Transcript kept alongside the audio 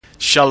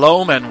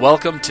Shalom and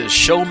welcome to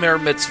Shomer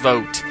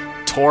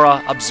Mitzvot,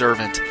 Torah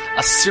Observant,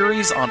 a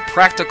series on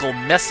practical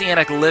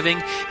Messianic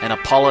living and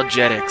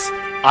apologetics.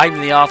 I'm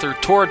the author,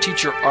 Torah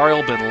teacher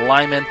Ariel ben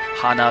Lyman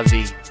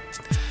Hanavi.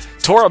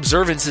 Torah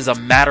observance is a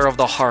matter of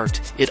the heart.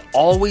 It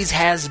always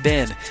has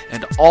been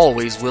and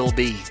always will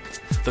be.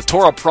 The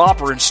Torah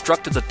proper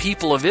instructed the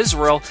people of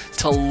Israel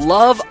to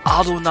love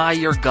Adonai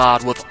your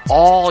God with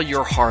all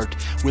your heart,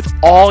 with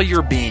all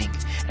your being,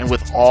 and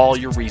with all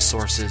your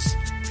resources.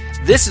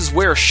 This is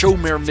where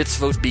Shomer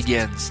Mitzvot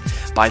begins,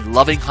 by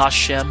loving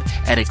Hashem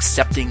and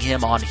accepting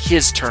Him on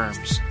His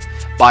terms.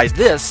 By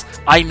this,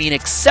 I mean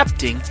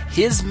accepting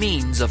His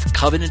means of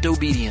covenant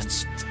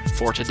obedience.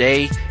 For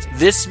today,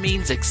 this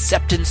means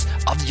acceptance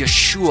of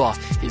Yeshua,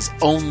 His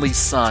only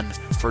Son,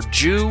 for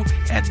Jew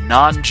and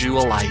non-Jew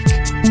alike.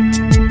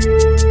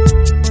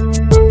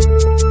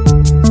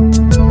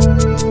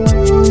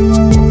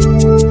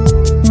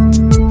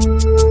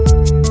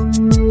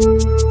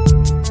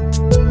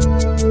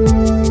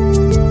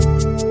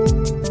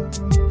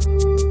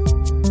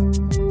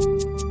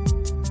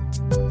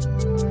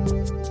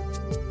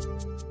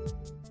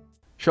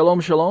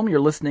 Shalom, shalom. You're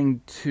listening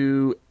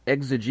to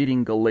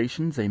Exegeting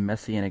Galatians, a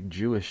Messianic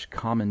Jewish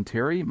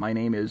commentary. My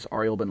name is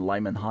Ariel ben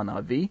Lyman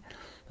Hanavi.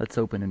 Let's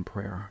open in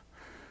prayer.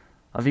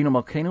 Avinu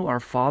Malkeinu, our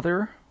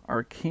Father,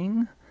 our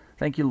King,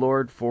 thank you,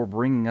 Lord, for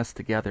bringing us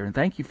together, and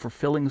thank you for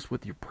filling us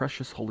with your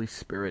precious Holy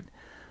Spirit.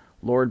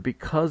 Lord,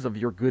 because of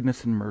your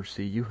goodness and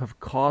mercy, you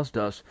have caused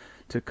us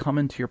to come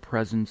into your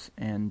presence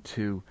and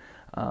to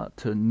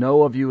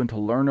know of you and to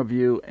learn of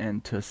you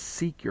and to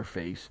seek your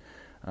face.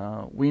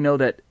 We know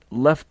that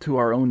left to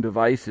our own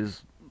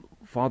devices,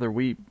 Father,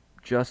 we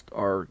just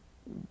are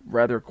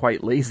rather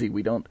quite lazy.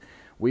 We don't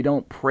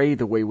pray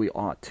the way we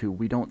ought to.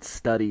 We don't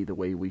study the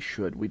way we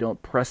should. We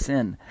don't press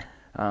in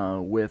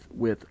with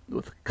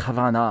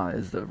kavanah,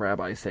 as the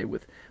rabbis say,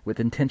 with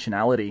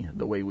intentionality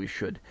the way we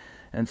should.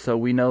 And so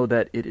we know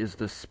that it is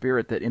the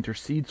Spirit that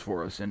intercedes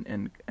for us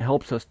and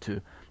helps us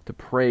to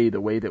pray the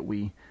way that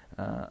we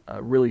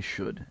really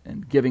should,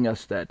 and giving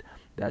us that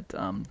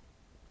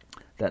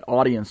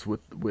audience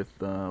with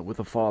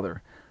the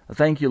Father.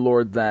 Thank you,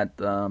 Lord, that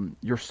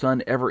your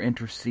Son ever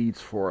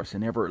intercedes for us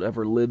and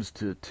ever lives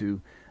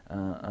to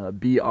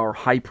be our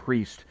high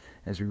priest,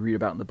 as we read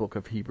about in the book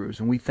of Hebrews.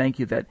 And we thank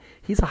you that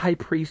he's a high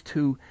priest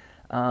who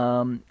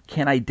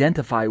can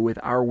identify with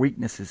our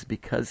weaknesses,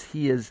 because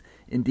he is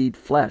indeed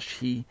flesh.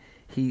 He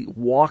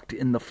walked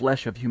in the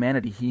flesh of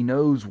humanity. He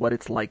knows what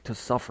it's like to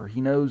suffer.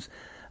 He knows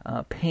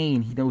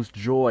pain. He knows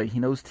joy. He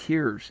knows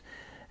tears.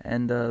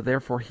 And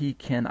therefore he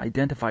can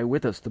identify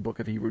with us, the book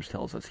of Hebrews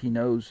tells us. He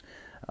knows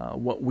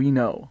what we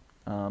know.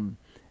 And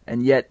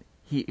yet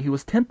he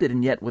was tempted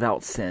and yet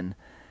without sin.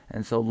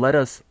 And so let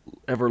us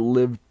ever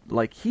live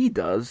like he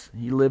does.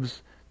 He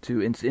lives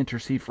to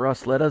intercede for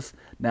us. Let us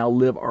now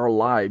live our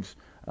lives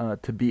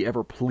to be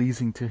ever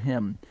pleasing to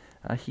him.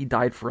 He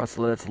died for us.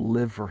 Let us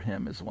live for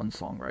him, as one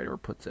songwriter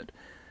puts it.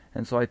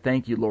 And so I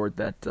thank you, Lord,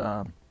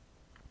 that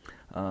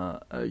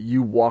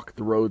you walk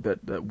the road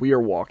that we are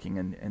walking,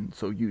 and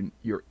so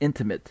you're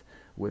intimate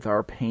with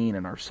our pain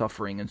and our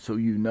suffering, and so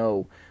you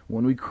know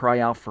when we cry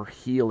out for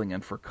healing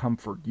and for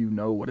comfort, you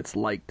know what it's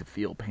like to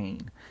feel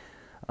pain.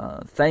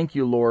 Thank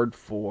you, Lord,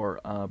 for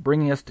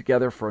bringing us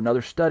together for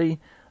another study.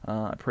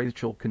 I pray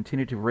that you'll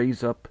continue to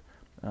raise up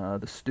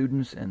the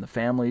students and the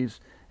families,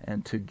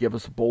 and to give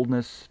us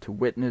boldness to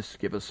witness,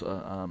 give us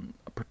a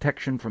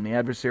protection from the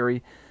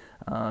adversary,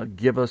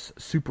 give us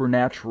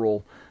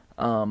supernatural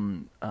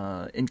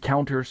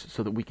encounters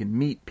so that we can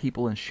meet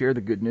people and share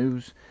the good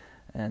news,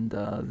 and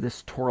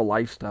this Torah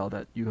lifestyle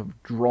that you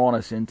have drawn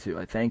us into.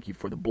 I thank you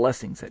for the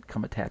blessings that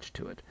come attached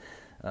to it.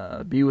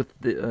 Be with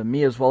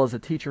me as well as a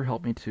teacher.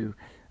 Help me to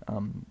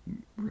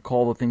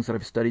recall the things that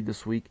I've studied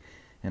this week,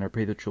 and I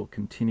pray that you'll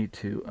continue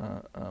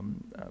to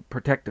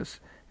protect us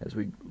as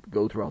we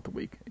go throughout the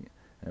week.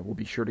 And we'll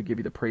be sure to give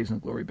you the praise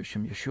and the glory,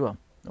 B'Shem Yeshua.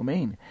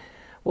 Amen.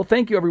 Well,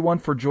 thank you, everyone,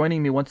 for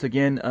joining me once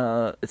again.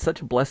 It's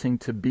such a blessing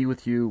to be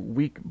with you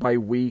week by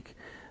week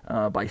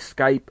by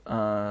Skype.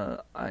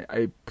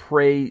 I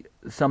pray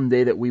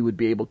someday that we would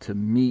be able to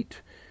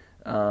meet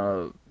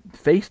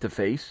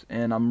face-to-face,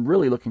 and I'm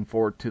really looking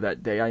forward to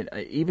that day,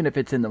 even if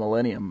it's in the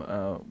millennium,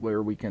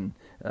 where we can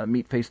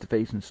meet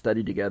face-to-face and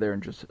study together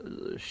and just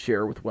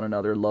share with one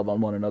another, love on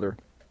one another.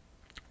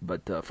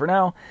 But for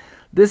now,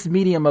 this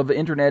medium of the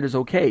internet is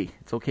okay.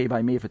 It's okay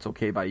by me if it's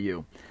okay by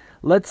you.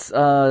 Let's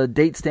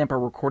date stamp our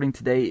recording.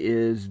 Today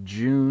is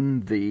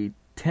June the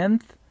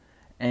 10th,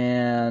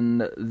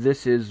 and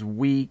this is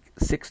week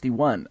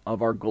 61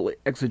 of our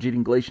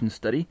Exegeting Galatians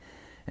study.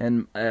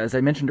 And as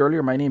I mentioned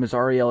earlier, my name is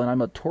Ariel, and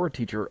I'm a Torah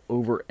teacher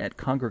over at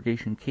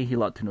Congregation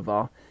Kehilat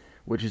Tunavah,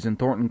 which is in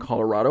Thornton,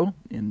 Colorado,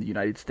 in the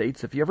United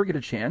States. If you ever get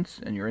a chance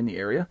and you're in the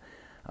area,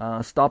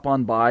 stop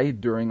on by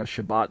during a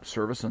Shabbat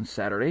service on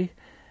Saturday.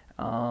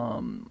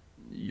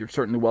 You're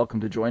certainly welcome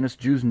to join us.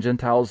 Jews and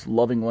Gentiles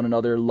loving one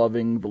another,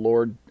 loving the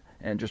Lord,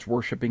 and just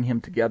worshiping Him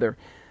together.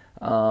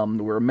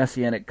 We're a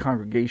Messianic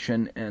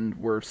congregation, and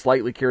we're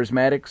slightly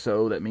charismatic,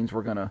 so that means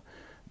we're going to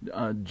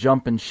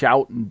jump and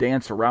shout and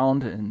dance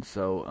around, and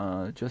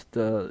so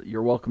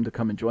you're welcome to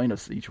come and join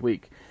us each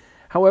week.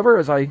 However,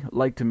 as I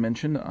like to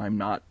mention, I'm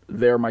not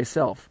there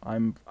myself.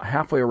 I'm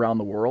halfway around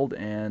the world,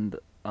 and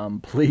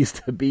I'm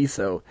pleased to be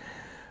so,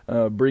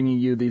 bringing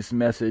you this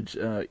message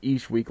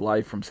each week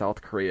live from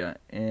South Korea.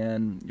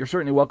 And you're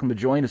certainly welcome to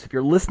join us if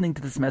you're listening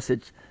to this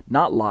message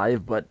not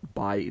live, but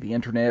by the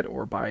internet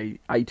or by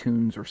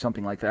iTunes or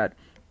something like that.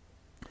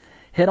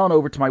 Head on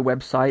over to my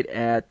website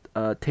at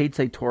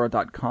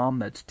tetzetorah.com.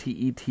 That's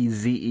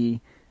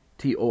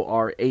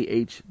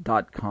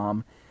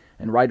TETZETORAH.com.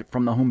 And right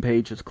from the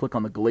homepage, just click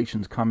on the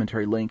Galatians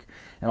commentary link,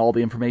 and all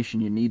the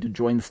information you need to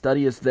join the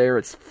study is there.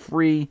 It's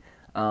free.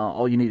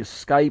 All you need is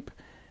Skype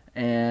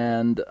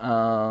and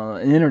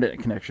an internet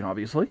connection,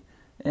 obviously.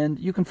 And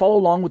you can follow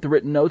along with the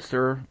written notes.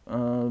 There,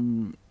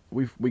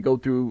 we go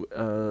through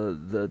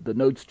the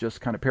notes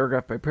just kind of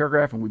paragraph by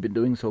paragraph, and we've been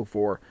doing so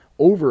for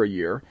over a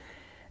year.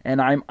 And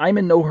I'm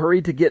in no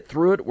hurry to get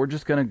through it. We're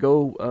just going to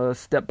go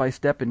step by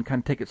step and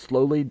kind of take it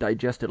slowly,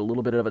 digest it a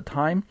little bit at a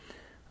time,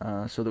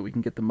 so that we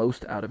can get the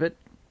most out of it.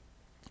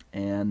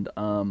 And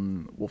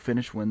we'll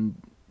finish when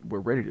we're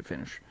ready to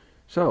finish.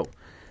 So,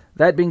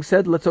 that being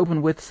said, let's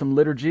open with some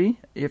liturgy.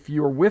 If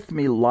you're with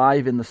me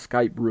live in the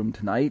Skype room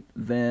tonight,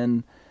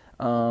 then,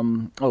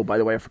 by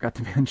the way, I forgot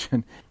to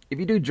mention, if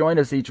you do join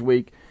us each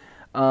week,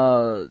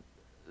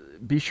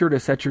 be sure to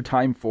set your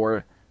time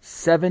for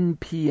 7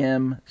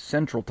 p.m.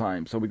 Central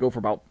Time. So we go for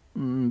about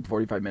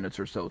 45 minutes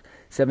or so.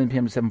 7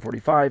 p.m. to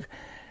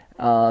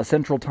 7:45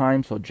 Central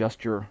Time, so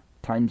adjust your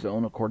time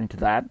zone according to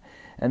that.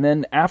 And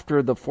then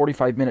after the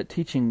 45-minute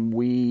teaching,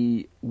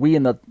 we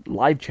in the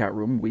live chat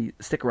room, we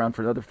stick around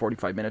for another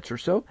 45 minutes or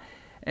so,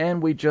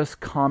 and we just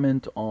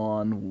comment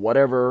on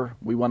whatever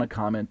we want to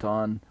comment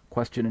on,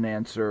 question and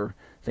answer,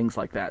 things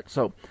like that.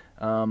 So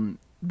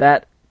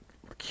that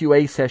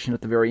QA session at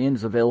the very end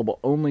is available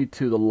only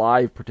to the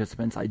live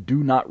participants. I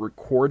do not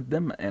record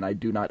them, and I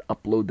do not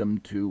upload them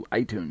to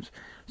iTunes.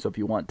 So if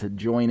you want to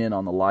join in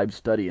on the live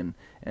study and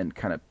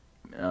kind of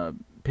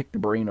pick the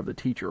brain of the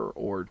teacher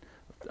or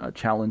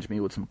challenge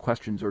me with some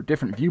questions or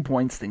different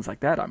viewpoints, things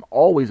like that, I'm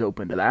always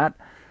open to that.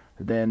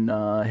 Then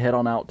head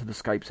on out to the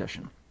Skype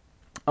session.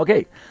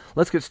 Okay,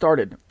 let's get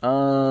started.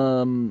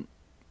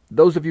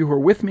 Those of you who are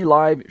with me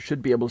live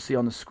should be able to see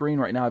on the screen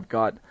right now. I've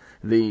got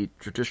the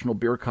traditional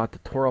Birkat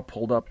Torah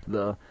pulled up,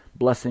 the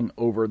blessing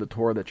over the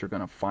Torah that you're going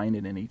to find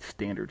in any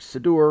standard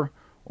Siddur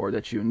or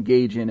that you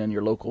engage in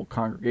your local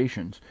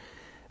congregations.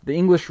 The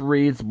English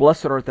reads,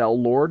 "Blessed art thou,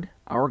 Lord,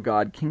 our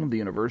God, King of the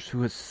universe,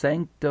 who has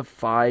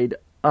sanctified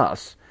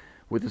us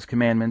with his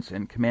commandments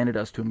and commanded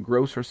us to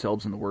engross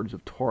ourselves in the words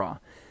of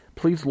Torah.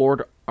 Please,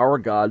 Lord, our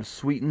God,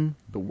 sweeten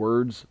the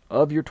words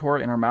of your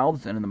Torah in our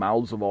mouths and in the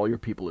mouths of all your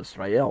people,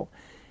 Israel.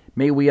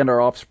 May we and our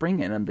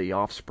offspring and the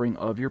offspring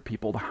of your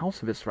people, the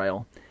house of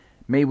Israel,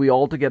 may we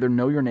all together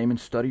know your name and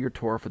study your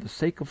Torah for the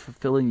sake of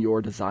fulfilling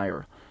your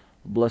desire.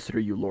 Blessed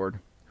are you, Lord,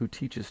 who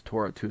teaches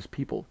Torah to his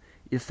people,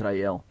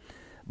 Israel.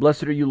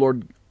 Blessed are you,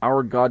 Lord,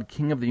 our God,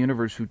 King of the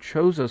universe, who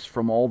chose us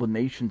from all the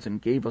nations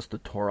and gave us the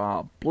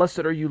Torah.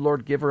 Blessed are you,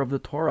 Lord, giver of the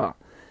Torah.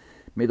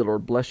 May the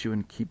Lord bless you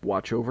and keep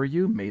watch over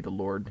you. May the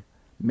Lord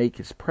make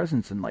his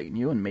presence enlighten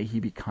you, and may he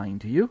be kind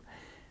to you.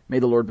 May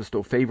the Lord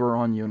bestow favor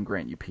on you and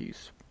grant you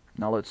peace."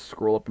 Now let's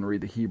scroll up and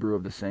read the Hebrew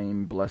of the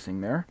same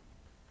blessing there.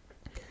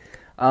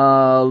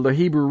 The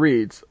Hebrew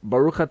reads,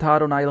 "Baruch atah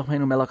Adonai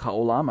Eloheinu melech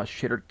haolam,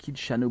 asher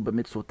kidshanu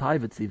b'mitzvotai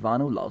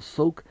v'tzivanu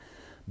la'asok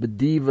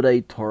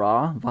b'divrei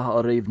Torah,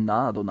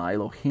 v'ha'arevna Adonai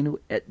Eloheinu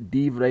et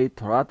divrei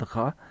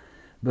Toratecha,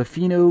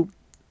 b'finu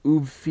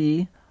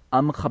uvfi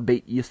amcha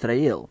beit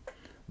Yisrael,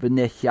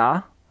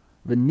 v'nechya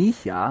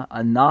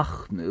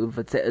anachnu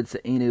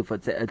v'tze'etze'enu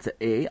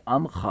v'tze'etze'e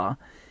amcha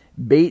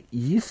Beit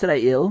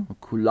Yisrael,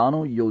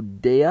 kulano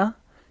yodea,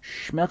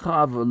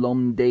 shmecha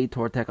v'lomdei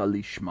tortecha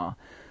lishma,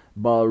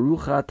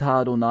 Baruch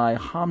atah Adonai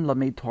ham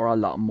lamei Torah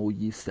la'amo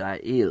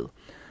Yisrael.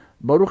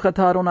 Baruch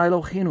atah Adonai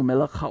Eloheinu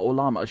melech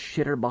ha'olam,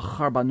 asher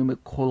bachar banu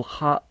mikol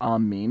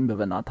ha'amim,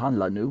 v'natan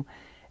lanu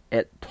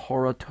et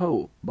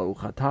Torato. Baruch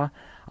atah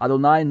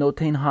Adonai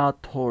noten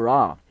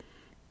ha'torah,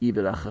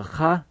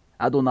 ivrechecha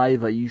Adonai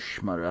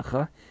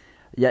v'yishmerecha,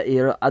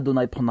 Ya'ir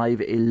Adonai Panai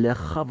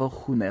ve'elecha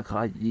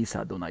v'chunecha, Yis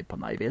Adonai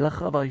Panai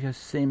ve'elecha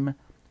v'yasim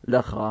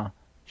lecha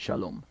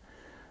shalom."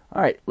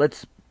 All right,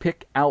 let's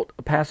pick out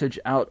a passage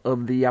out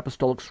of the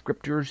Apostolic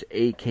Scriptures,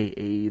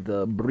 a.k.a.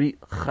 the Brit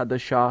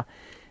Chadashah,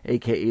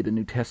 a.k.a. the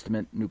New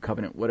Testament, New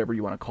Covenant, whatever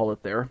you want to call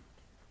it there.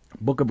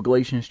 Book of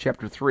Galatians,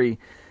 chapter 3.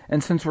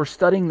 And since we're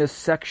studying this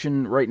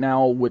section right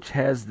now, which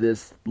has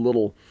this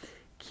little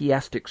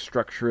chiastic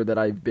structure that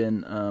I've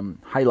been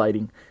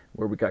highlighting,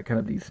 where we got kind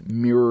of these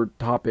mirrored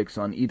topics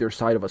on either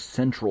side of a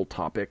central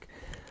topic,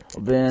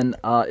 then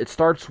it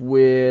starts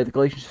with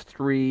Galatians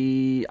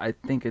 3, I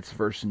think it's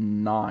verse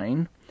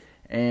 9,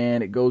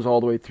 and it goes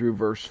all the way through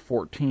verse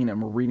 14,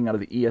 and we're reading out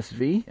of the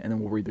ESV, and then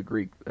we'll read the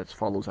Greek that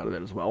follows out of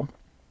that as well.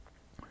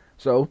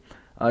 So,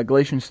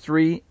 Galatians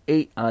 3,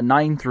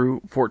 9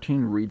 through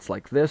 14 reads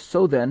like this,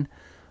 "So then,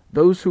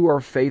 those who are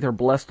of faith are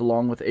blessed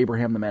along with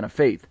Abraham the man of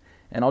faith.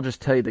 And I'll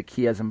just tell you the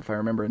chiasm if I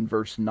remember. In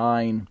verse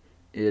 9,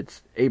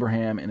 it's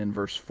Abraham, and in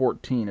verse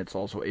 14, it's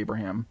also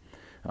Abraham.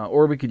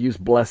 Or we could use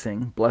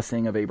blessing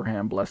of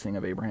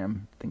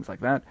Abraham, things like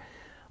that.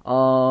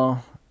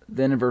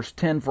 Then in verse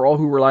 10, for all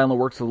who rely on the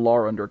works of the law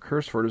are under a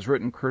curse, for it is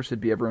written, cursed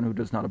be everyone who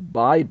does not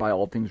abide by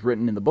all things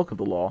written in the book of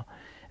the law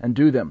and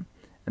do them.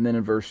 And then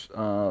in verse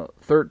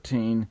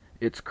 13,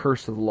 it's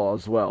curse of the law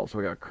as well. So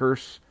we got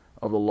curse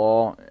of the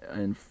law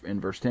in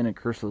verse 10 and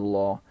curse of the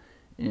law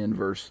in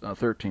verse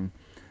 13.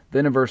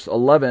 Then in verse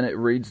 11 it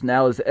reads,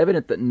 now it is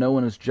evident that no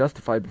one is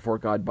justified before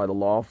God by the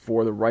law,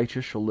 for the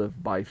righteous shall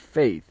live by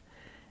faith.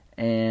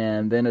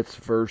 And then it's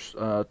verse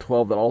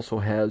 12 that also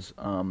has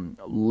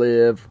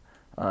live,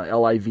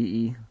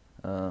 L-I-V-E.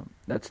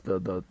 That's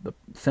the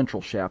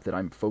central shaft that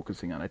I'm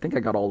focusing on. I think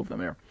I got all of them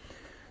there.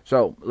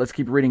 So let's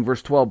keep reading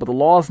verse 12. But the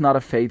law is not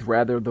of faith,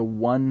 rather the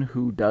one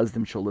who does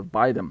them shall live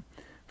by them.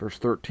 Verse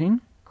 13,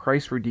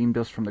 Christ redeemed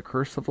us from the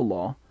curse of the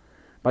law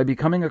by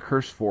becoming a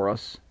curse for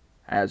us,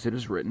 as it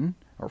is written,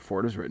 or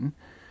for it is written,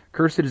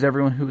 cursed is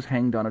everyone who is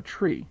hanged on a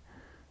tree.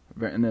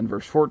 And then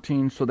verse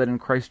 14, so that in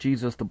Christ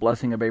Jesus the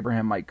blessing of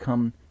Abraham might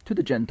come to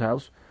the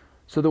Gentiles,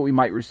 so that we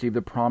might receive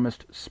the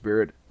promised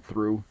Spirit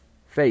through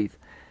faith.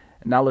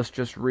 And now let's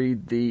just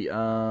read the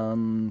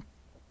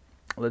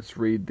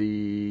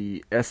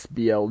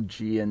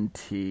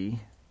SBLGNT,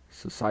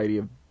 Society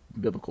of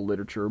Biblical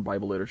Literature,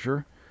 Bible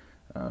Literature,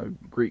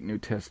 Greek New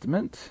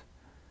Testament.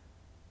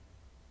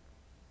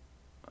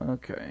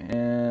 Okay,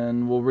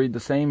 and we'll read the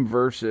same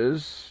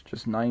verses,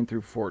 just 9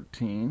 through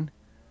 14,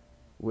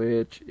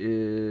 which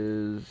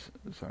is,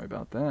 sorry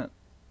about that,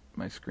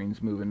 my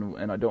screen's moving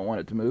and I don't want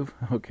it to move.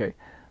 Okay,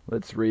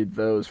 let's read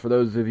those. For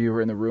those of you who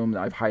are in the room,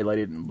 I've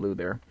highlighted in blue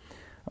there.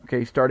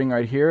 Okay, starting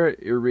right here,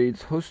 it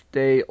reads,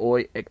 Hoste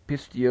oi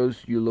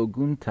ekpistios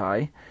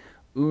euloguntai,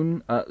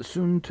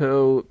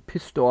 sunto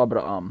pisto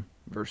Abraham.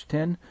 Verse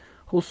 10,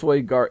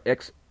 Hosoi gar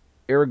ex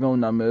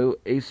ergonamu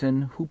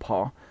asen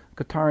hupa,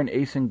 Katarin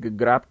asen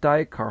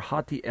gegraptai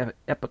karhati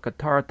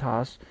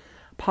epikataratas,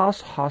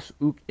 pas has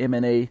uk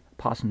emene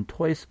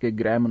pasentois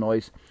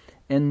gegramenois,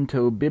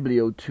 ento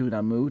biblio tu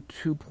namu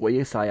tu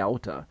poiesai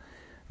auta.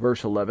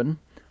 Verse 11,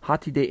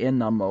 Hati de en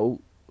namo,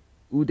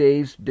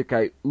 udes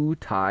dekai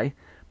utai,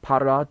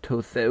 para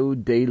to theu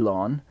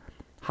delon,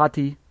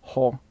 hati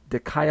ho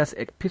dekaias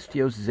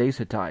ekpistios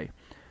zesetai.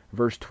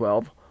 Verse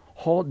 12,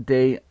 ho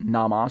de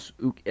namas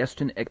uk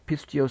estin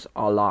ekpistios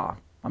ala.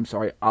 I'm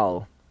sorry,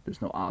 al.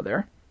 There's no a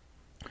there.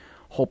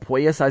 Ho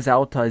poiesais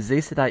auta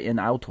zesetai in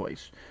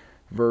autois.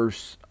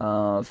 Verse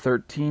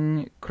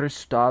 13,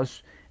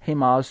 Christos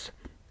hemas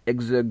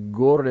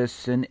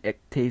exegoresen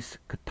ektes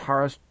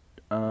kataras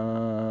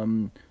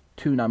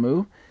tu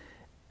namu,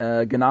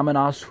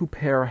 genamenas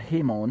huper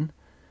hemon,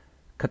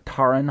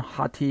 kataran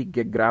hati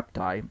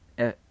gegraptai,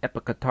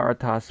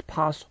 epikataratas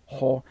pas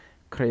ho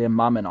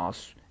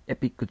kreemamenos,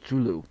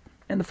 epikutulu.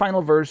 And the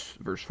final verse,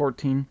 verse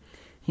 14,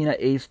 hina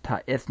eis ta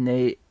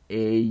ethne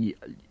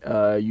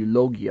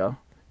eulogia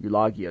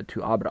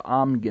to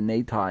Abraham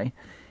genetai,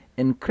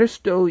 in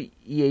Christo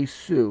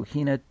Iesu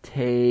hina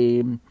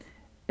te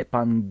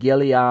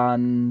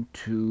evangelion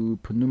to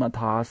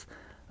pneumatas,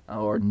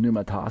 or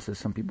pneumatas as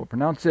some people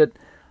pronounce it,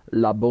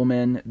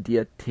 labomen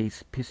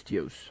diates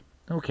pistios.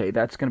 Okay,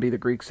 that's going to be the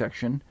Greek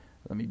section.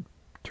 Let me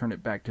turn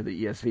it back to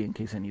the ESV in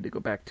case I need to go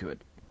back to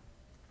it.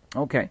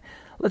 Okay,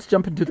 let's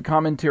jump into the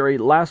commentary.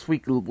 Last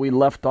week we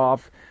left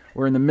off,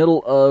 we're in the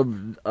middle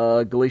of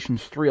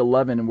Galatians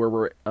 3:11, where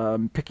we're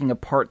picking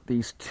apart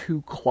these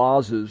two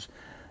clauses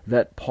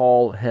that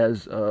Paul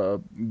has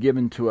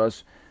given to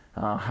us,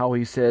 how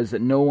he says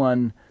that no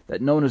one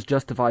is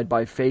justified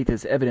by faith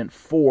is evident,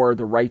 for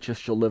the righteous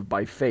shall live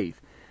by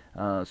faith.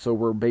 So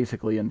we're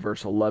basically in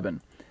verse 11.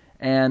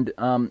 And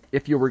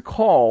if you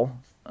recall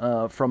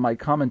from my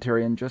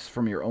commentary and just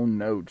from your own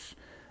notes,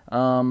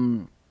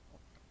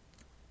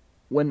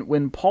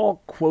 when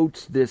Paul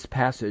quotes this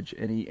passage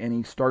and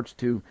he starts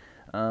to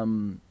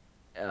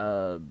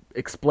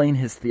explain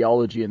his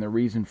theology and the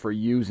reason for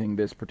using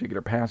this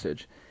particular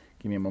passage,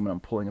 give me a moment, I'm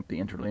pulling up the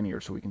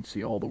interlinear so we can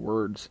see all the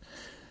words.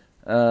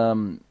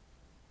 When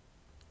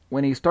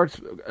he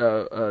starts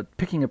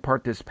picking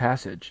apart this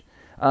passage,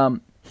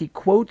 he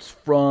quotes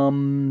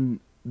from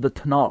the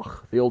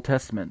Tanakh, the Old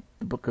Testament,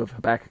 the book of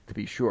Habakkuk to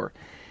be sure.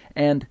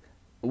 And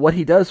what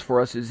he does for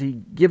us is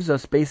he gives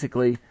us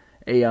basically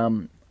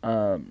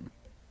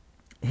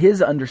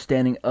his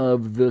understanding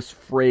of this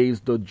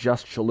phrase, the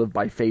just shall live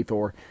by faith,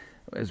 or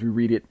as we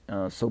read it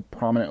so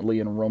prominently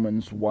in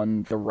Romans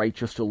 1, the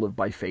righteous shall live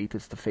by faith.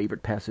 It's the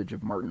favorite passage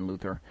of Martin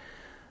Luther.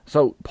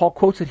 So Paul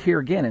quotes it here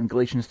again in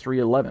Galatians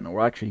 3:11,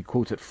 or actually he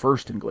quotes it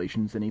first in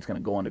Galatians, and he's going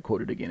to go on to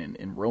quote it again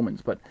in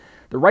Romans. But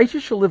the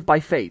righteous shall live by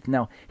faith.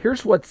 Now,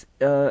 here's what's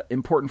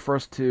important for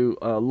us to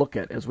look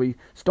at as we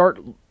start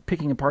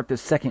picking apart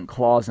this second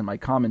clause in my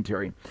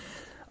commentary.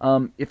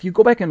 If you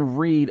go back and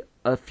read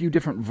a few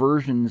different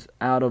versions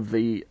out of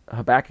the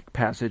Habakkuk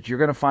passage, you're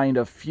going to find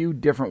a few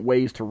different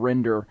ways to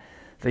render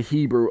the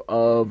Hebrew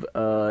of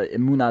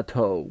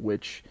emunato,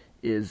 which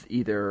is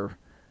either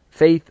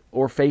faith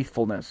or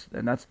faithfulness.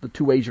 And that's the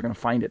two ways you're going to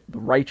find it. The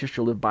righteous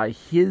shall live by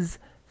his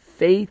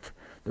faith.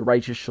 The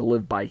righteous shall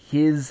live by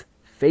his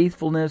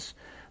faithfulness.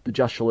 The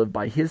just shall live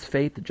by his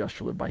faith. The just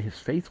shall live by his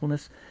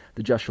faithfulness.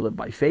 The just shall live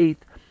by faith.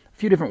 A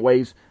few different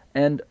ways.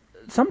 And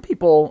some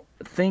people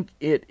think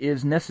it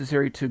is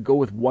necessary to go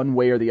with one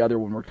way or the other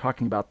when we're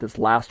talking about this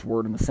last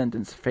word in the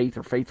sentence, faith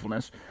or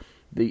faithfulness,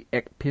 the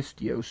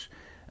ekpistios.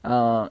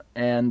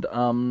 And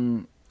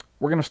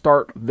we're going to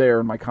start there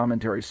in my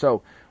commentary.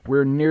 So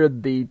we're near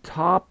the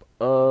top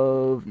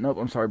of,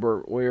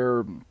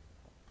 we're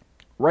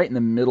right in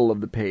the middle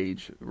of the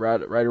page,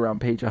 right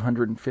around page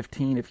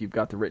 115 if you've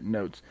got the written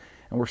notes.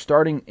 And we're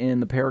starting in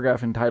the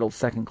paragraph entitled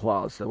second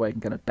clause. That way I can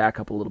kind of back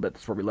up a little bit.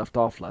 That's where we left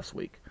off last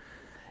week.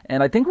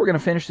 And I think we're going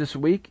to finish this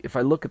week. If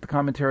I look at the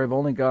commentary, I've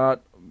only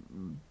got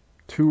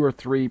 2 or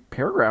 3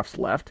 paragraphs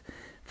left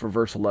for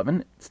verse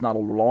 11. It's not a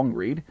long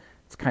read.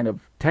 It's kind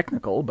of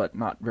technical, but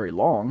not very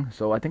long.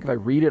 So I think if I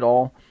read it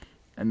all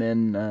and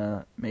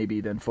then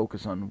maybe then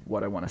focus on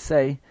what I want to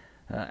say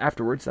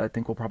afterwards, I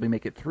think we'll probably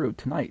make it through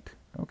tonight.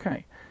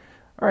 Okay.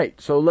 All right,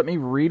 so let me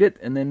read it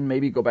and then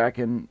maybe go back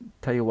and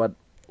tell you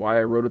why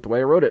I wrote it the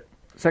way I wrote it.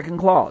 Second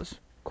clause,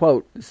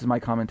 quote, this is my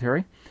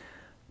commentary.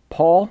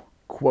 Paul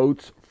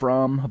quotes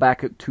from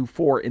Habakkuk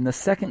 2:4 in the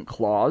second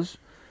clause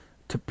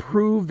to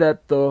prove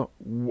that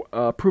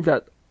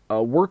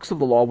works of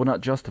the law will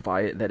not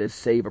justify, that is,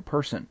 save a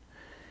person.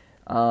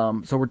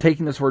 So we're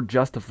taking this word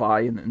justify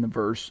in the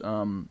verse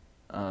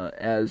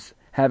as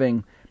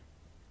having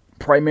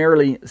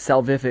primarily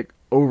salvific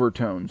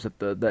overtones,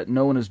 that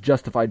no one is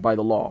justified by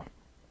the law.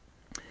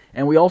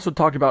 And we also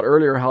talked about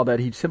earlier how that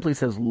he simply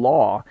says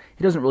law.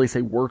 He doesn't really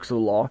say works of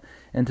the law.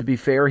 And to be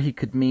fair, he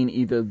could mean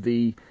either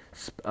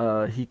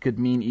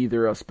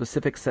a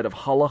specific set of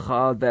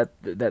halacha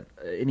that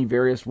any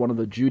various one of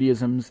the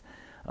Judaisms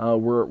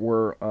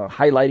were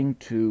highlighting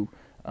to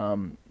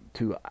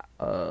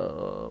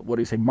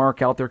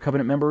mark out their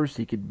covenant members.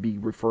 He could be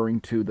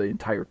referring to the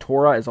entire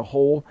Torah as a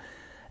whole.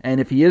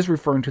 And if he is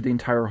referring to the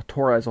entire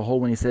Torah as a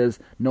whole when he says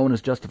no one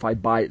is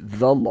justified by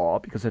the law,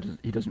 because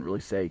he doesn't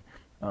really say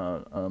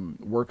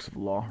works of the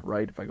law,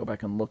 right? If I go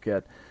back and look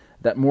at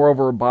that,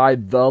 moreover, by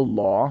the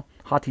law,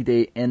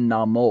 hatide en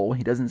namo,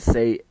 he doesn't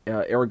say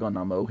ergon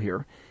namo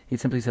here. He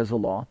simply says the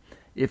law.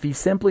 If he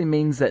simply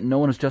means that no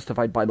one is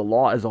justified by the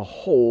law as a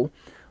whole,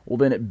 well,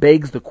 then it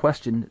begs the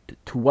question: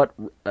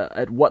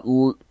 at what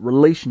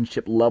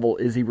relationship level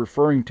is he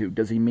referring to?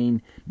 Does he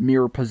mean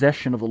mere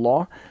possession of the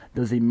law?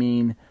 Does he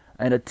mean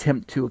an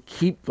attempt to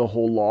keep the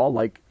whole law,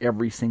 like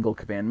every single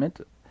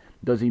commandment?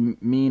 Does he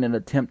mean an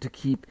attempt to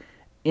keep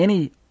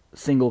any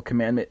single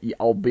commandment,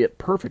 albeit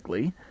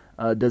perfectly?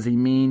 Does he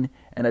mean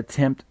an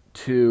attempt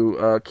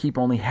to keep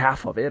only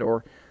half of it?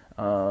 Or,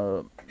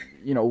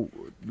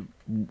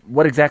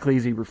 what exactly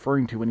is he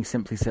referring to when he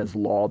simply says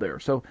law there?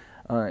 So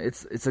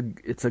it's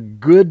a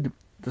good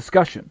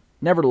discussion.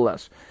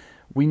 Nevertheless,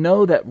 we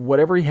know that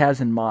whatever he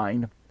has in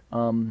mind,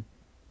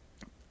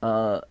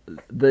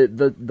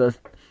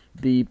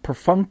 the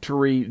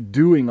perfunctory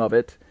doing of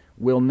it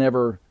will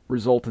never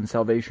result in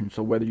salvation.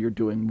 So whether you're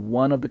doing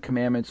one of the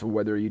commandments, or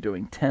whether you're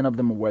doing 10 of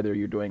them, or whether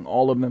you're doing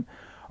all of them,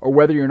 or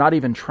whether you're not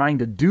even trying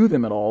to do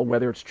them at all,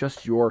 whether it's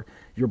just your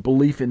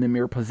belief in the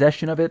mere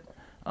possession of it,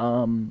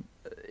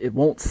 it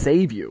won't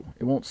save you.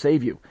 It won't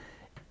save you.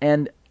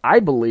 And I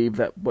believe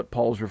that what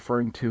Paul's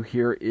referring to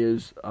here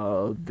is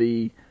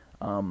the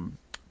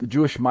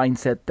Jewish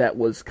mindset that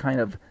was kind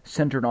of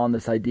centered on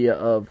this idea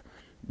of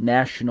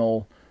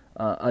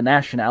a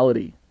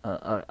nationality,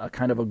 a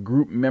kind of a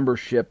group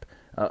membership,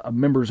 a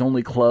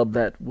members-only club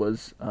that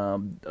was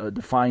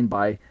defined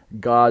by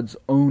God's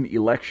own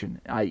election,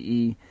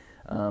 i.e.,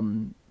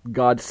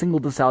 God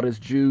singled us out as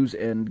Jews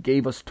and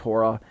gave us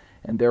Torah,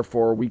 and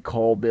therefore we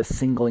call this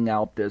singling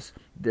out this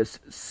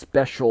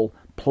special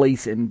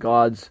place in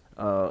God's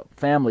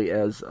family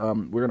as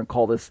we're going to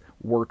call this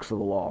works of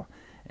the law.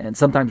 And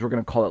sometimes we're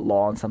going to call it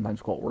law, and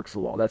sometimes call it works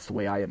of the law. That's the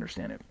way I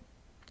understand it.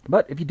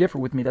 But if you differ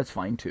with me, that's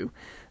fine too,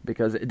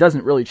 because it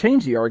doesn't really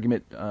change the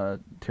argument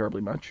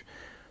terribly much.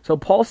 So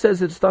Paul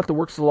says it's not the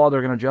works of the law that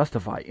are going to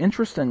justify.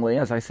 Interestingly,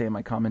 as I say in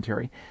my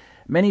commentary,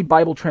 many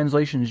Bible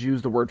translations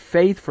use the word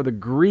faith for the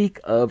Greek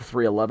of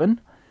 3:11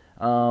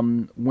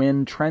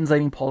 when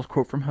translating Paul's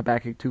quote from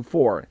Habakkuk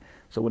 2:4.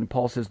 So when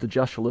Paul says the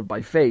just shall live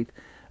by faith,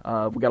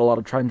 we've got a lot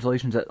of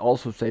translations that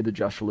also say the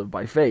just shall live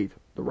by faith,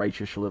 the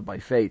righteous shall live by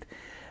faith.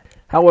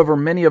 However,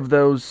 many of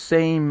those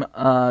same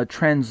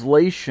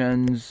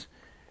translations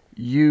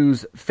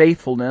use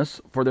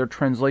faithfulness for their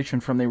translation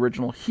from the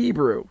original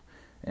Hebrew.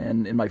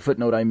 And in my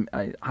footnote, I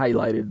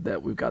highlighted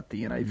that we've got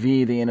the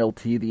NIV, the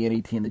NLT, the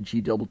NET, and the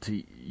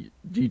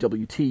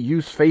GWT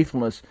use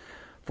faithfulness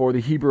for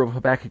the Hebrew of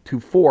Habakkuk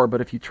 2:4. But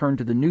if you turn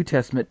to the New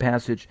Testament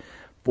passage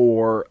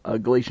for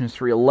Galatians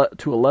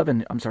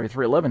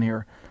 3:11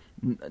 here,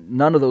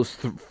 none of those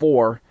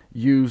four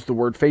use the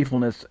word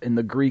faithfulness in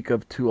the Greek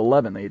of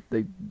 2:11.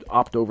 They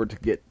opt over to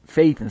get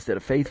faith instead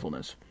of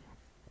faithfulness.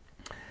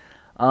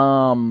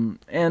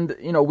 And,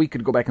 we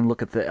could go back and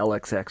look at the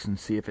LXX and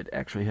see if it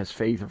actually has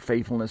faith or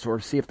faithfulness, or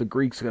see if the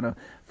Greek's going to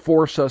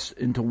force us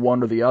into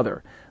one or the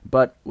other.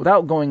 But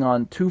without going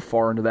on too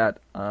far into that,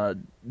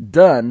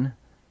 Dunn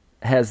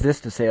has this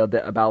to say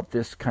about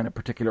this kind of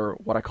particular,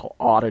 what I call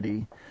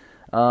oddity.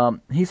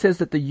 He says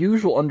that the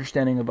usual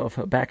understanding of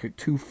Habakkuk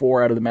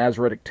 2:4 out of the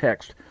Masoretic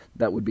text,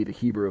 that would be the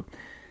Hebrew,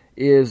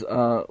 is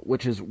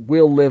which is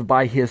will live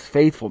by his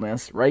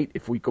faithfulness, right?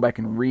 If we go back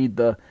and read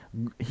the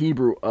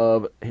Hebrew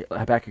of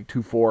Habakkuk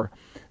 2:4,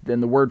 then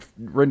the word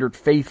rendered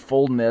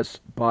faithfulness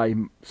by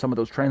some of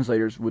those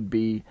translators would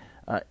be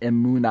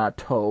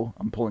emunato.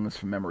 I'm pulling this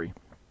from memory.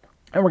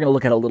 And we're going to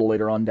look at it a little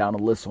later on down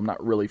the list, so I'm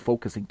not really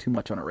focusing too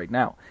much on it right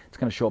now. It's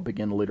going to show up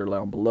again later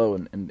down below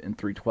in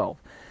 3:12.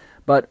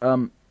 But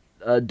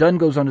Dunn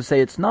goes on to say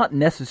it's not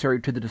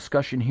necessary to the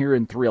discussion here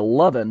in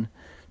 3:11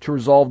 to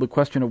resolve the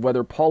question of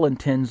whether Paul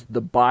intends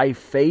the by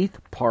faith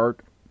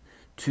part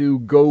to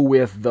go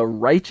with the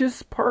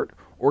righteous part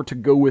or to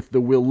go with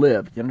the will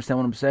live. You understand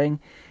what I'm saying?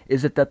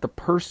 Is it that the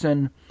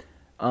person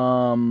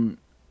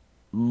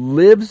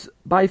lives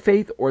by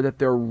faith or that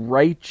they're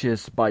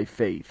righteous by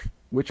faith?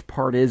 Which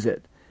part is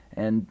it?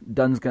 And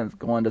Dunn's going to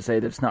go on to say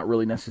that it's not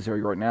really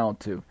necessary right now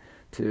to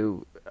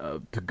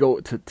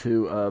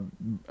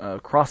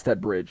cross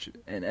that bridge.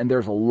 And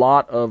there's a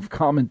lot of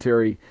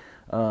commentary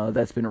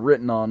that's been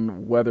written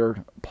on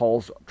whether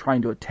Paul's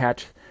trying to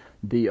attach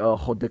the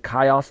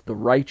hodikaios, the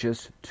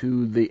righteous,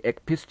 to the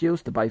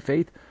ekpistios, the by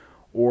faith,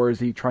 or is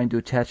he trying to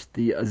attach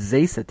the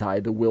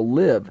zesetai, the will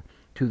live,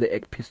 to the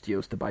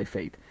ekpistios, the by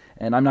faith.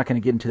 And I'm not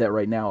going to get into that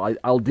right now.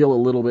 I'll deal a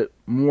little bit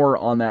more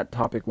on that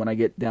topic when I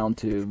get down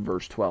to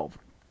verse 12.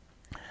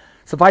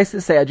 Suffice to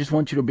say, I just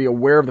want you to be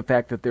aware of the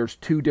fact that there's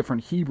two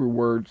different Hebrew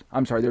words.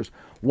 There's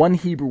one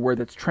Hebrew word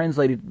that's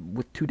translated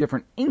with two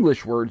different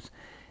English words.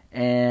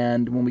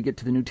 And when we get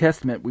to the New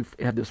Testament, we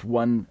have this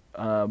one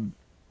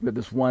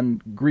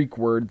Greek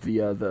word, the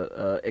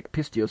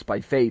ekpistios,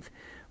 by faith,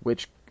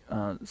 which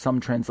some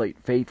translate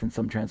faith and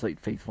some translate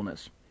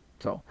faithfulness.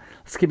 So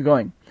let's keep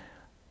going.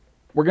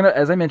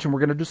 As I mentioned, we're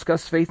gonna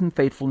discuss faith and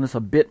faithfulness a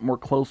bit more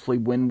closely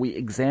when we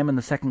examine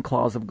the second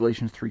clause of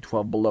Galatians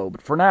 3:12 below.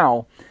 But for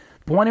now,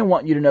 the point I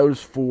want you to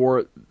notice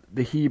for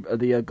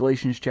the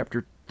Galatians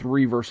chapter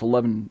 3 verse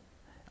 11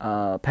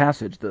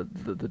 passage,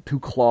 the two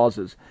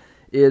clauses,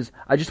 is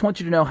I just want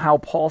you to know how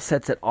Paul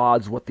sets at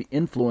odds what the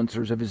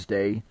influencers of his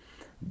day,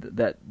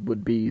 that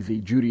would be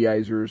the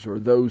Judaizers or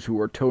those who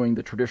are towing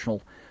the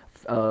traditional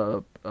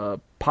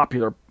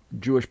popular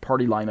Jewish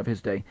party line of his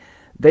day.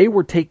 They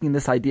were taking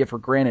this idea for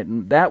granted,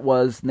 and that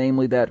was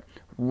namely that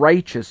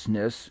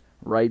righteousness,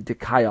 right,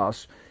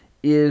 dikaios,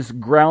 is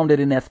grounded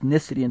in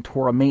ethnicity and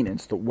Torah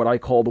maintenance, what I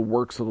call the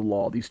works of the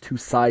law, these two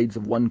sides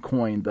of one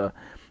coin, the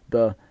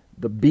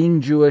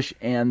being Jewish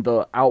and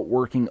the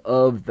outworking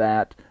of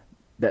that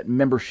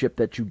membership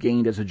that you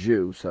gained as a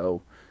Jew.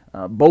 So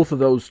both of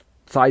those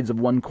sides of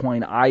one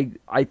coin, I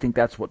think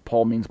that's what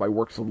Paul means by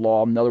works of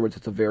law. In other words,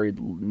 it's a very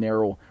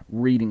narrow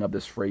reading of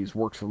this phrase,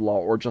 works of law,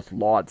 or just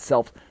law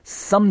itself.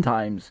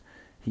 Sometimes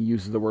he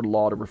uses the word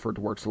law to refer to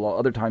works of law.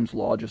 Other times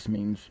law just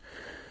means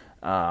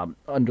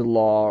under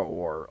law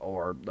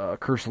or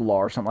curse of law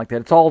or something like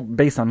that. It's all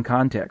based on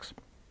context.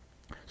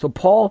 So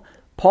Paul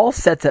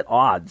sets at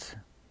odds,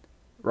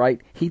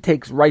 right? He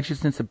takes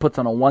righteousness and puts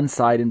on one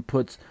side and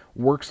puts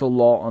works of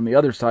law on the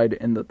other side,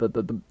 and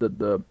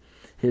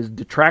his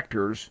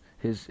detractors,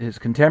 his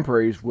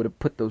contemporaries, would have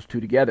put those two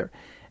together.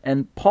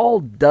 And Paul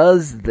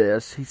does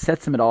this. He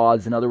sets them at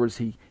odds. In other words,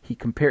 he's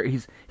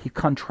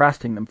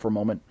contrasting them for a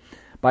moment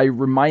by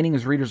reminding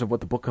his readers of what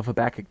the book of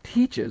Habakkuk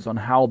teaches on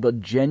how the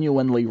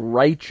genuinely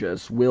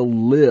righteous will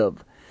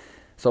live.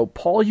 So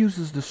Paul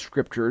uses the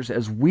scriptures,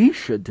 as we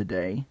should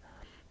today,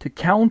 to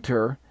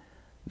counter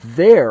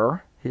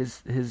the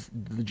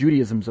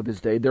Judaisms of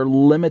his day, their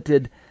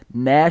limited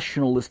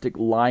nationalistic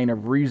line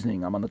of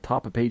reasoning. I'm on the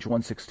top of page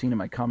 116 in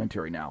my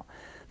commentary now.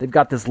 They've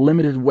got this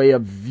limited way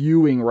of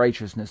viewing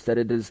righteousness, that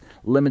it is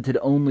limited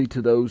only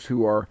to those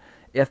who are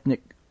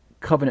ethnic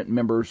covenant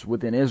members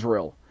within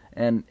Israel.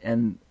 And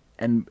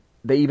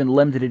they even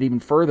limited it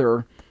even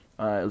further,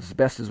 as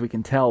best as we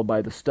can tell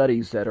by the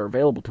studies that are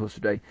available to us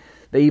today.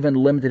 They even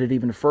limited it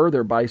even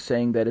further by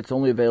saying that it's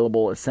only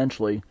available,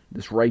 essentially,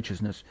 this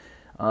righteousness,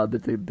 that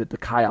the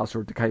kaios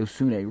or the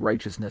kaiosune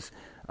righteousness,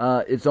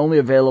 it's only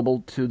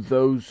available to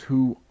those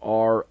who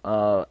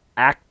are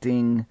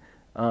acting,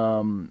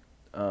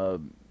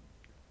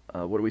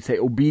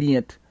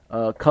 obedient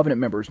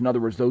covenant members. In other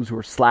words, those who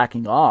are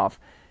slacking off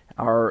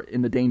are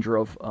in the danger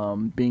of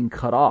being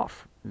cut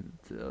off,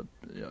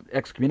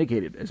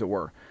 excommunicated, as it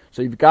were.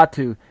 So you've got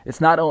to. It's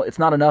not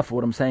enough.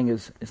 What I'm saying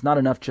is, it's not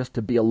enough just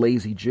to be a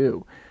lazy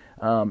Jew.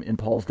 In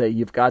Paul's day,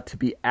 you've got to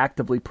be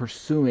actively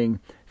pursuing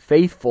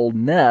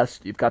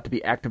faithfulness. You've got to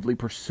be actively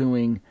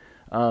pursuing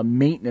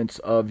maintenance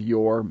of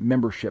your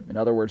membership. In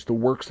other words, the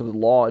works of the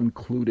law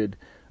included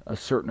a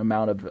certain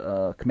amount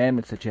of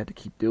commandments that you had to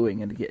keep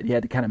doing, and you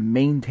had to kind of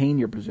maintain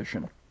your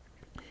position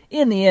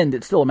in the end,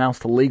 it still amounts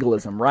to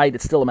legalism, right?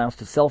 It still amounts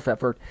to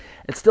self-effort.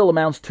 It still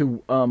amounts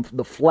to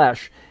the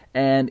flesh.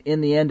 And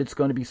in the end, it's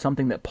going to be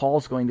something that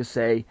Paul's going to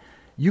say,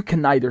 you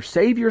can neither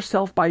save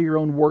yourself by your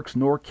own works,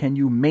 nor can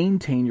you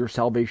maintain your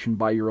salvation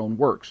by your own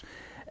works.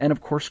 And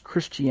of course,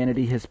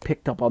 Christianity has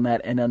picked up on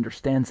that and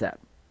understands that.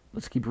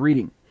 Let's keep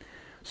reading.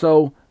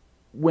 So,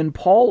 when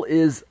Paul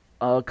is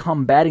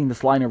combating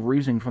this line of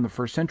reasoning from the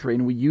first century,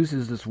 and we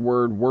uses this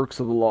word works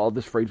of the law,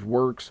 this phrase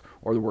works,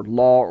 or the word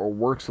law, or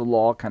works of the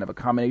law, kind of a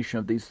combination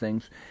of these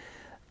things,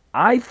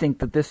 I think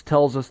that this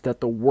tells us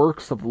that the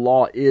works of the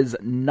law is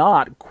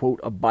not,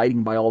 quote,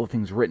 abiding by all the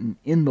things written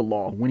in the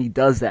law when he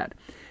does that.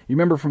 You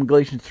remember from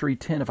Galatians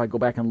 3:10, if I go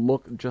back and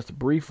look just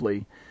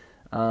briefly,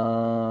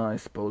 I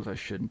suppose I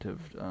shouldn't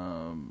have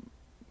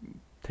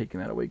taken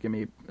that away. Give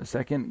me a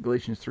second.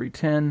 Galatians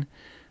 3:10.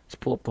 Let's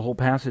pull up the whole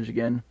passage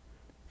again.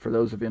 For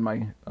those of you in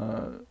my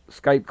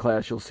Skype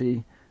class, you'll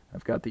see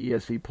I've got the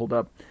ESV pulled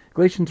up.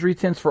 Galatians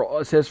 3:10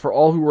 says, "For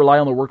all who rely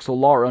on the works of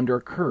the law are under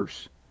a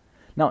curse."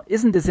 Now,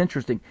 isn't this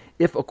interesting?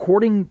 If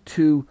according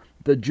to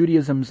the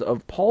Judaisms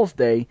of Paul's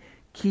day,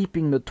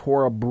 keeping the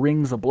Torah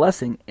brings a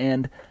blessing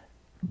and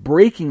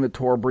breaking the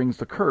Torah brings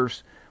the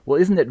curse,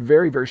 well, isn't it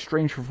very, very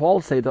strange for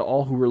Paul to say that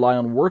all who rely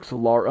on works of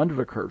the law are under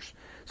the curse?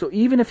 So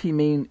even if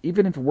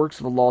works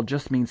of the law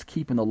just means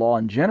keeping the law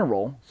in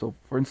general, so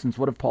for instance,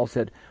 what if Paul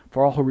said,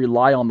 "For all who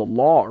rely on the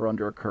law are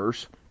under a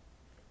curse,"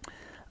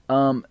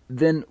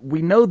 then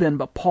we know then,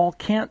 but Paul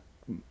he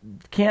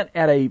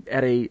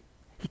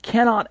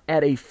cannot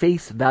at a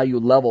face value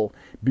level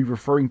be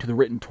referring to the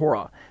written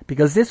Torah,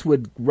 because this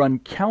would run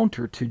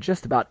counter to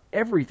just about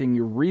everything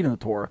you read in the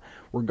Torah,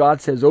 where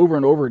God says over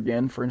and over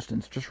again, for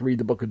instance, just read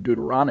the book of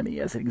Deuteronomy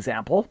as an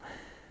example,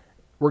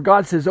 where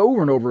God says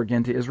over and over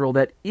again to Israel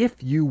that if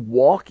you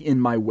walk in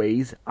my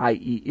ways,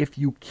 i.e., if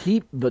you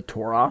keep the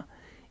Torah,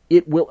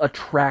 it will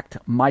attract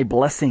my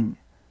blessing,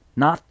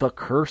 not the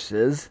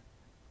curses,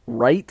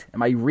 right?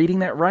 Am I reading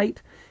that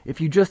right?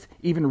 If you just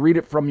even read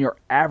it from your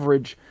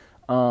average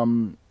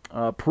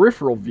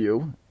peripheral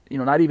view,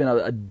 not even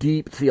a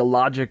deep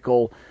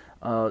theological,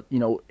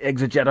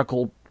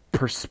 exegetical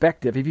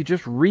perspective. If you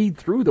just read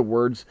through the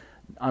words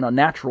on a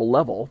natural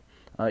level,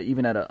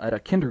 even at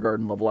a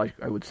kindergarten level, I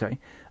would say,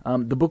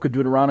 the book of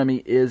Deuteronomy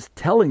is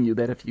telling you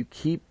that if you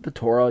keep the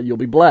Torah, you'll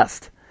be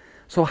blessed.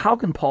 So how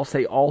can Paul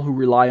say all who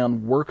rely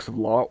on works of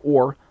law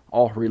or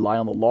all who rely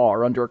on the law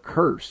are under a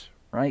curse,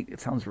 right?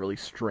 It sounds really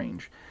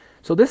strange.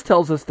 So this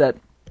tells us that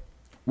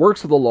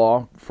works of the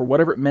law, for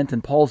whatever it meant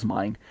in Paul's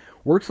mind,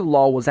 works of the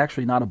law was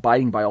actually not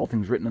abiding by all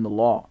things written in the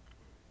law.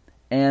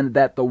 And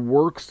that the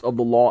works of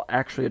the law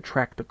actually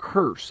attract the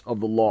curse of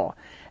the law.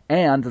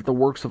 And that the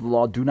works of the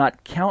law do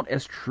not count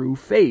as true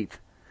faith.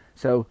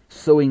 So,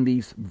 sewing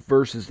these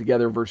verses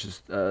together,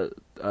 Galatians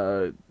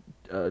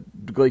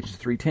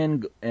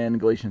 3:10 and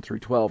Galatians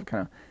 3:12,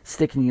 kind of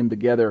sticking them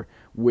together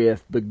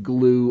with the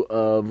glue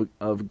of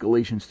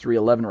Galatians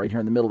 3:11 right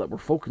here in the middle that we're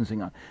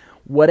focusing on.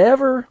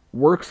 Whatever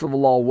works of the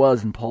law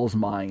was in Paul's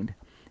mind,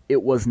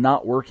 it was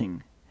not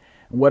working.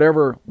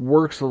 Whatever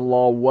works of the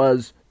law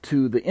was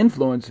to the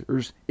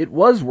influencers, it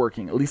was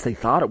working. At least they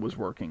thought it was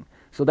working.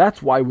 So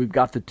that's why we've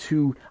got the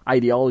two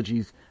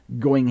ideologies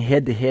going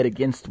head-to-head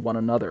against one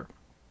another.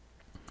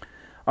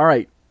 All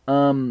right.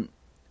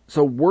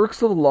 So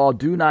works of the law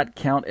do not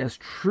count as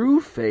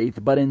true faith,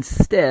 but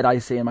instead, I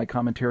say in my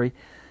commentary,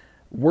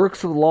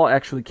 works of the law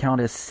actually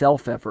count as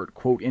self-effort,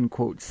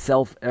 quote-unquote,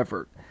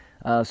 self-effort.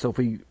 So if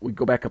we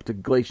go back up to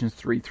Galatians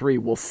 3:3,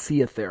 we'll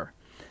see it there.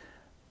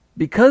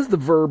 Because the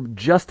verb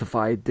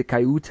justified,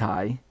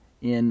 dikaiutai,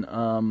 in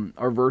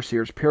our verse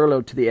here is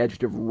parallel to the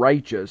adjective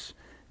righteous,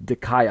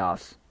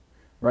 dikaios,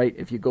 right?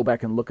 If you go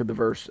back and look at the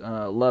verse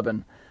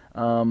 11,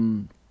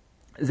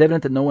 it's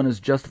evident that no one is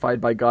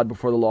justified by God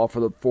before the law,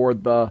 for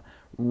the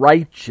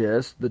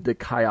righteous, the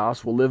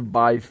dikaios, will live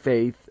by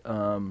faith.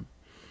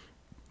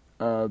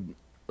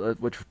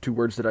 Which two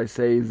words did I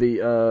say?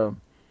 The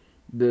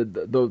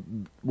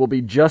will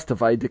be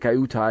justified,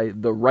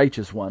 dikaiutai, the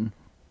righteous one.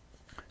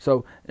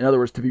 So, in other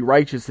words, to be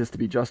righteous is to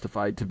be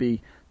justified. To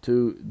be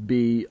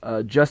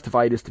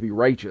justified is to be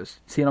righteous.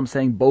 See what I'm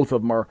saying? Both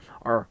of them are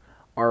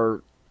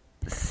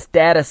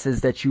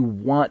statuses that you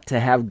want to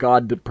have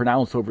God to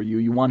pronounce over you.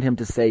 You want Him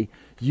to say,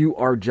 "You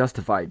are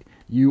justified.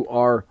 You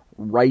are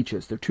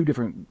righteous." They're two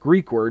different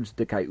Greek words.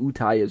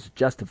 Dikaiutai is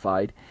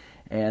justified,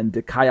 and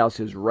dikaios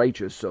is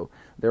righteous. So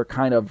they're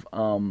kind of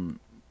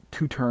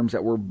two terms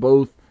that we're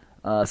both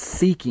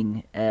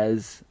seeking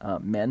as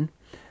men.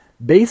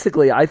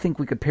 Basically, I think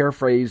we could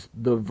paraphrase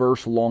the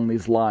verse along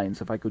these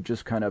lines. If I could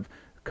just kind of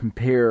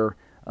compare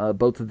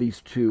both of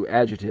these two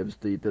adjectives,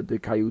 the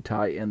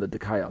dikaiutai and the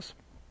dikaios.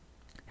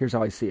 Here's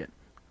how I see it.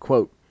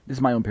 Quote, this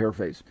is my own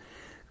paraphrase.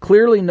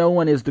 Clearly no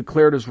one is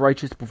declared as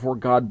righteous before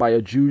God by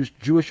a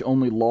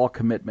Jewish-only law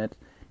commitment,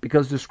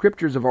 because the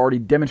Scriptures have already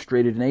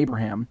demonstrated in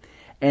Abraham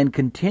and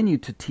continue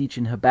to teach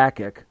in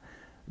Habakkuk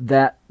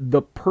that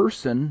the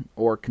person,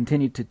 or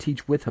continue to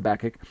teach with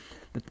Habakkuk,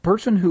 that the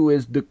person who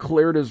is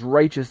declared as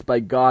righteous by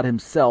God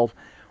Himself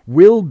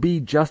will be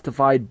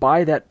justified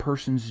by that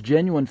person's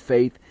genuine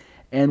faith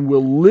and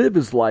will live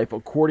his life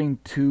according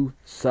to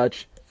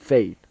such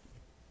faith.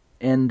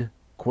 End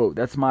quote.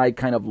 That's my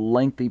kind of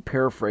lengthy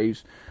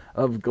paraphrase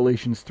of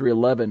Galatians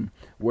 3:11,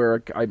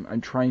 where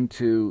I'm trying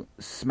to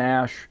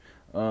smash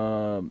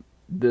the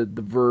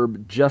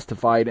verb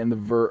justified and the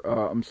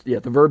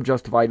verb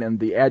justified and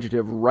the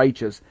adjective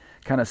righteous,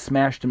 kind of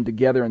smashed them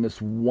together in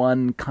this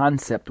one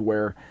concept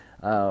where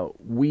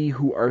we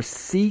who are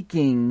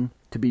seeking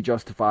to be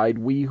justified,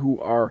 we who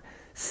are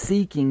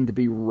seeking to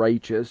be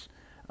righteous,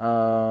 we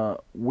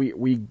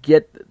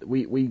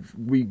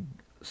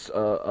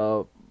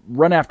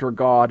run after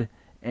God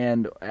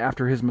and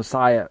after His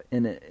Messiah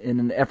in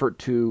an effort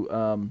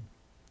to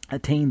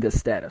attain this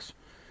status.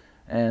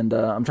 And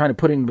I'm trying to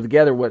put it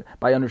together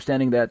by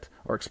understanding that,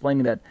 or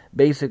explaining that,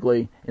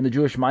 basically in the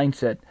Jewish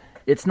mindset,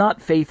 it's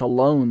not faith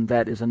alone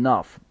that is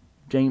enough.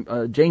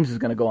 James is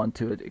going to go on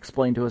to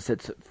explain to us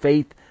that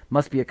faith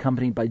must be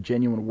accompanied by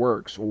genuine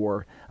works,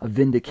 or a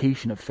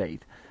vindication of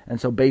faith. And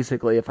so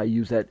basically, if I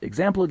use that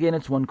example again,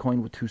 it's one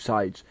coin with two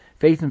sides.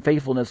 Faith and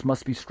faithfulness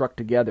must be struck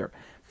together.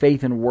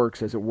 Faith and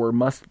works, as it were,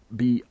 must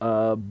be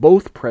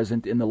both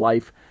present in the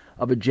life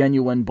of a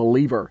genuine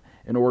believer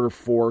in order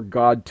for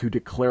God to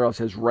declare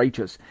us as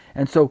righteous.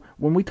 And so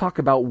when we talk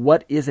about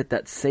what is it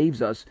that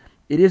saves us,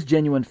 it is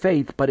genuine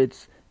faith, but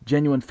it's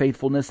genuine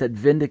faithfulness that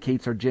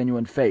vindicates our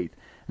genuine faith.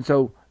 And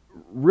so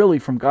really,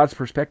 from God's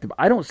perspective,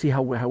 I don't see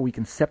how we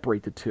can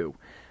separate the two.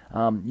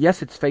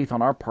 Yes, it's faith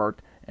on our part,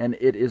 and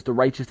it is the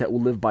righteous that will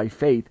live by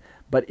faith,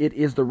 but it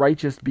is the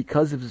righteous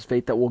because of his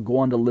faith that will go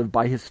on to live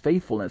by his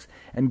faithfulness.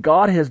 And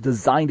God has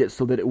designed it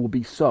so that it will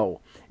be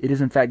so. It is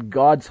in fact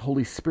God's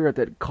Holy Spirit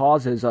that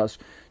causes us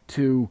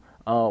to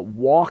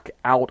walk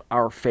out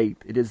our faith.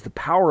 It is the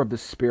power of the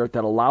Spirit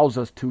that allows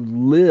us to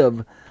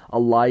live a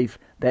life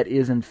that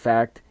is in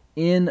fact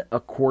in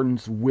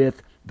accordance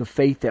with the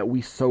faith that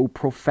we so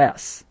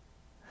profess.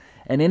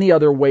 And any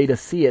other way to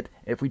see it,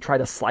 if we try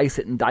to slice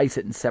it and dice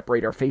it and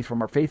separate our faith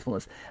from our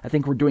faithfulness, I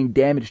think we're doing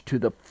damage to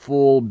the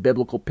full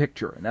biblical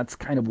picture. And that's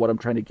kind of what I'm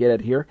trying to get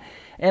at here.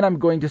 And I'm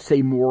going to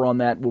say more on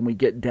that when we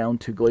get down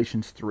to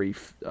Galatians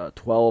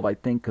 3:12, I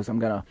think, because I'm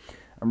gonna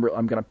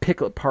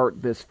pick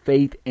apart this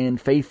faith and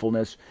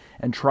faithfulness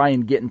and try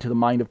and get into the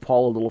mind of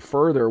Paul a little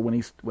further when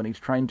he's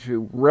trying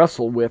to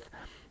wrestle with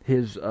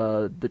his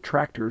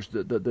detractors,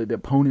 the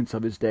opponents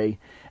of his day,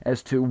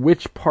 as to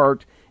which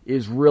part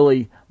is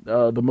really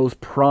the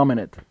most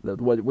prominent,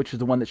 which is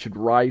the one that should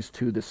rise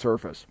to the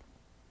surface.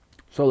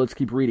 So let's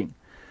keep reading.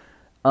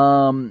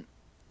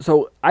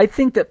 So I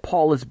think that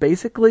Paul is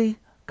basically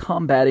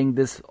combating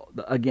this,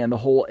 again, the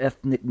whole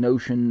ethnic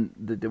notion,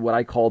 what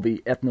I call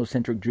the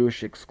ethnocentric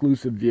Jewish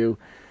exclusive view,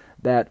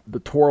 that the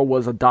Torah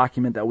was a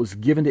document that was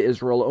given to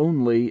Israel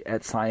only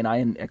at Sinai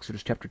in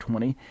Exodus chapter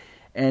 20,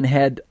 and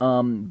had,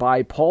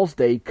 by Paul's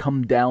day,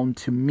 come down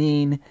to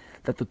mean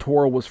that the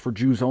Torah was for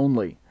Jews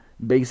only.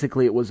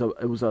 Basically, it was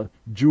a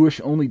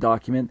Jewish-only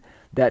document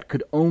that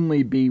could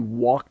only be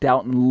walked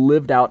out and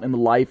lived out in the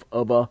life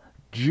of a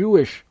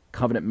Jewish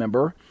covenant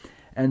member.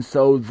 And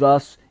so,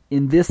 thus,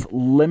 in this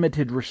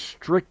limited,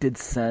 restricted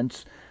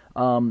sense,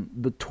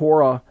 the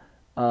Torah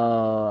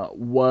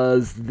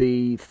was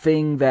the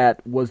thing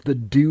that was the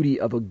duty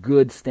of a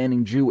good,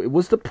 standing Jew. It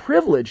was the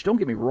privilege, don't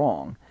get me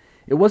wrong.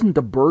 It wasn't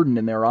the burden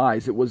in their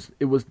eyes. It was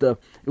the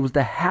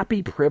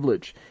happy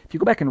privilege. If you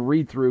go back and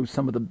read through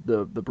some of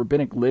the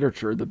rabbinic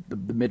literature, the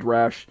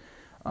midrash,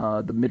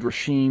 the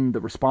midrashim,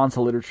 the responsa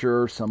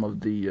literature, some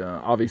of the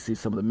obviously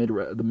some of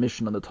the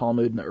Mishnah and the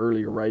Talmud and the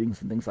earlier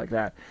writings and things like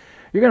that,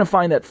 you're going to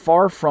find that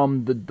far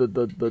from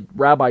the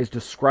rabbis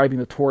describing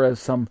the Torah as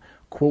some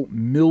quote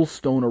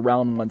millstone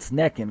around one's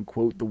neck, end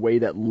quote, the way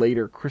that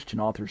later Christian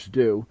authors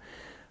do,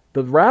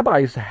 the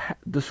rabbis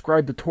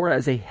describe the Torah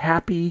as a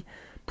happy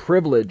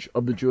privilege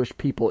of the Jewish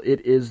people.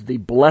 It is the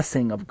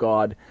blessing of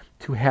God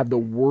to have the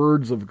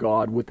words of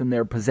God within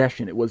their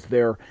possession. It was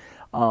their,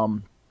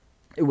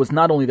 it was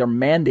not only their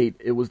mandate,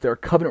 it was their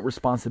covenant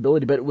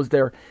responsibility, but it was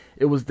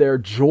their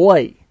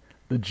joy.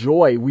 The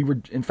joy. We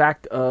were, in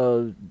fact,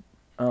 during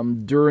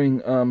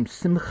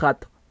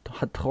Simchat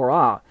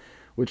HaTorah,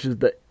 which is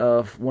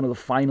one of the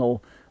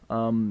final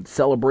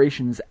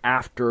celebrations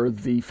after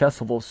the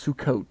festival of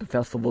Sukkot, the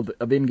festival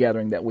of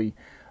ingathering that we.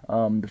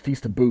 The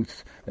Feast of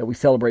Booths that we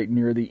celebrate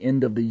near the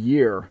end of the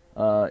year,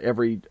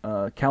 every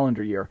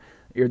calendar year,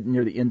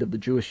 near the end of the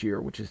Jewish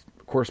year, which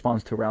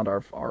corresponds to around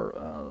our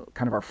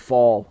kind of our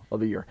fall of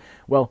the year.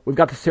 Well, we've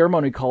got the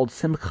ceremony called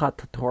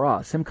Simchat Torah.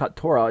 Simchat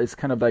Torah is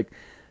kind of like,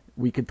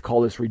 we could call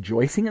this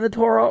rejoicing in the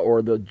Torah,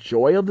 or the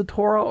joy of the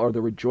Torah, or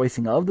the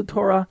rejoicing of the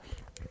Torah.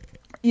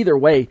 Either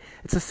way,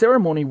 it's a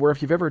ceremony where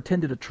if you've ever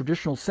attended a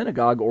traditional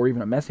synagogue, or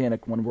even a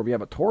Messianic one where we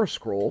have a Torah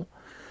scroll,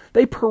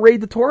 they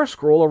parade the Torah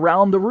scroll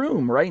around the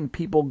room, right? And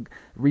people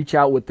reach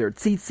out with their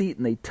tzitzit,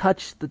 and they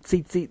touch the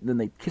tzitzit, and then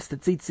they kiss the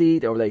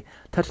tzitzit, or they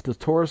touch the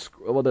Torah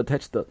scroll. Well, they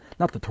touch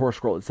not the Torah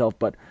scroll itself,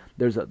 but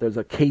there's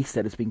a case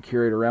that it's being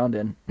carried around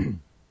in.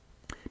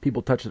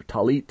 People touch their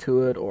talit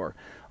to it, or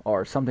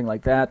something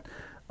like that.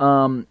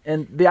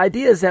 And the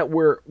idea is that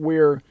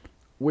we're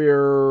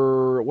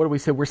what do we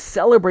say? We're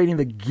celebrating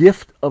the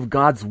gift of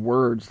God's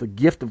words, the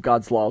gift of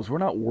God's laws. We're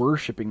not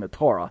worshiping the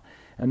Torah.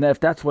 And if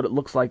that's what it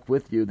looks like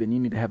with you, then you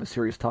need to have a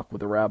serious talk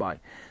with a rabbi.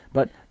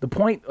 But the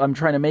point I'm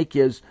trying to make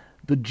is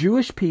the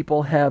Jewish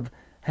people have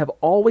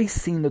always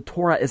seen the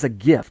Torah as a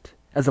gift,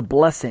 as a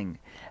blessing,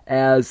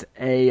 as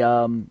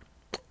a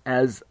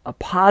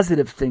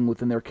positive thing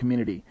within their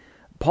community.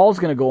 Paul's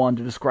going to go on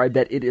to describe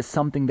that it is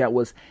something that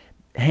was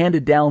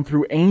handed down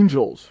through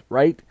angels,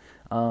 right?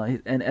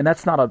 And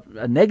that's not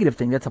a negative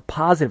thing, that's a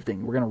positive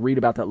thing. We're going to read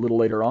about that a little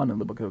later on in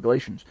the book of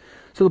Galatians.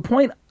 So the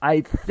point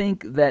I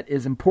think that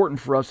is important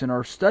for us in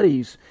our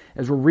studies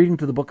as we're reading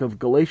through the book of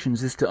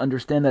Galatians is to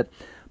understand that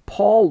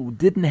Paul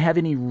didn't have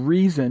any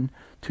reason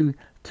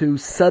to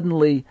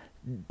suddenly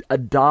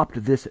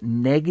adopt this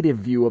negative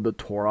view of the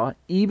Torah,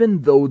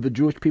 even though the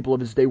Jewish people of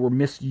his day were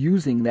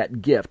misusing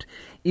that gift,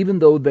 even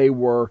though they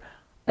were,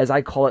 as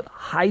I call it,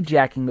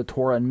 hijacking the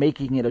Torah and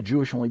making it a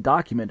Jewish-only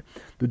document.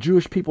 The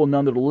Jewish people,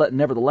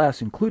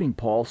 nevertheless, including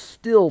Paul,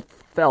 still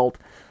felt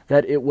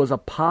that it was a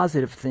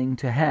positive thing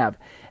to have.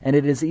 And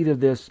it is either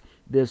this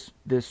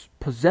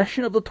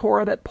possession of the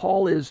Torah that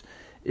Paul is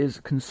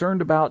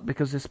concerned about,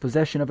 because this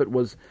possession of it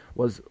was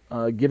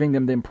giving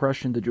them the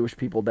impression, the Jewish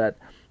people, that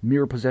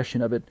mere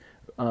possession of it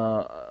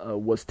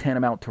was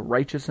tantamount to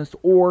righteousness,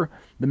 or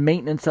the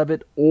maintenance of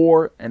it,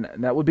 and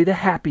that would be the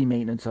happy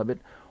maintenance of it,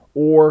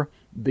 or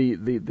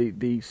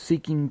the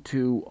seeking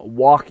to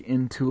walk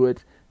into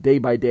it day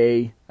by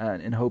day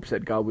in hopes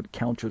that God would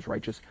count you as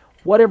righteous.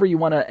 Whatever you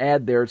want to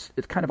add there,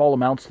 it kind of all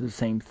amounts to the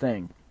same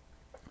thing.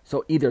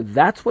 So either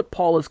that's what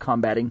Paul is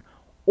combating,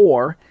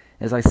 or,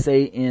 as I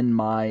say in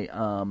my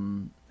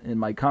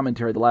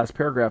commentary, the last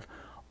paragraph,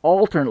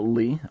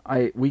 alternately,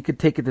 we could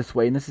take it this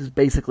way, and this is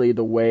basically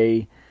the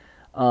way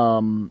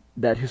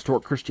that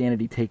historic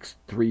Christianity takes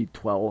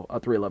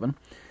 3:11.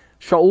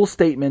 Shaul's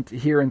statement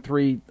here in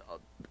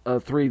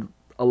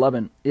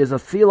 3:11 is a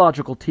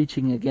theological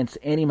teaching against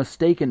any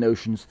mistaken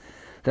notions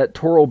that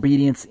Torah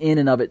obedience in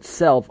and of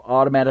itself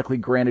automatically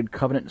granted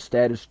covenant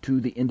status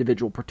to the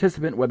individual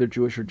participant, whether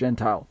Jewish or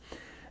Gentile.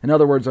 In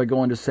other words, I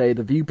go on to say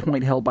the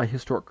viewpoint held by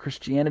historic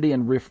Christianity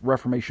and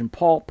Reformation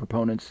Paul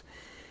proponents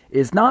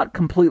is not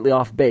completely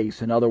off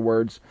base. In other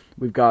words,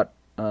 we've got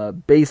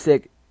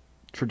basic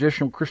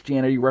traditional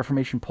Christianity.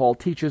 Reformation Paul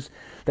teaches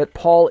that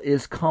Paul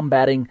is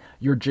combating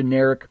your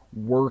generic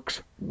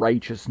works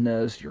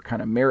righteousness, your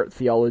kind of merit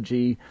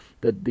theology,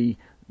 the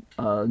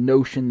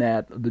notion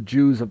that the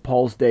Jews of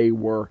Paul's day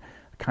were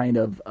kind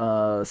of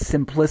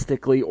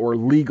simplistically or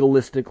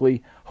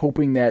legalistically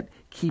hoping that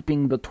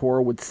keeping the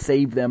Torah would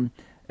save them.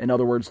 In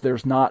other words,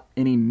 there's not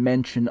any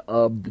mention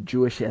of the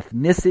Jewish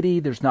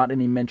ethnicity. There's not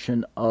any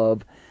mention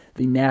of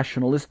the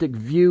nationalistic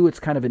view. It's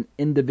kind of an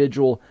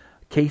individual,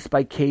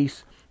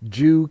 case-by-case,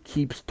 Jew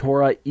keeps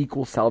Torah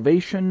equals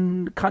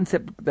salvation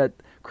concept that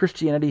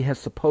Christianity has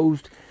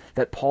supposed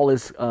that Paul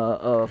is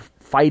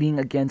fighting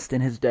against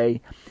in his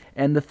day.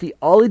 And the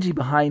theology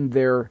behind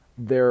their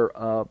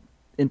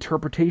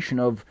interpretation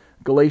of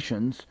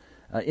Galatians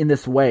in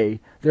this way,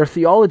 their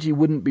theology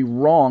wouldn't be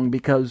wrong,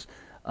 because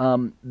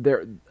even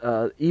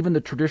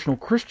the traditional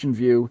Christian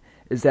view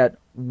is that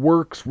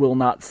works will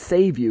not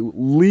save you.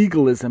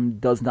 Legalism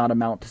does not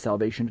amount to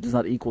salvation. It does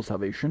not equal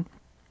salvation.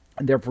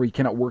 And therefore you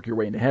cannot work your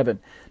way into heaven,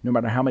 no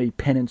matter how many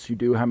penance you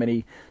do, how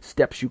many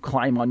steps you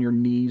climb on your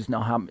knees,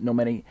 how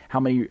many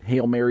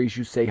Hail Marys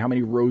you say, how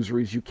many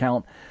rosaries you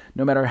count,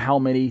 no matter how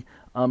many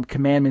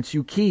commandments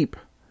you keep,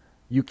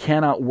 you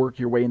cannot work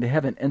your way into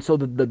heaven. And so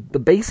the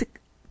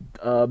basic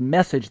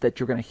message that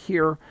you're going to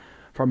hear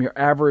from your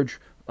average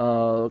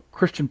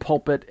Christian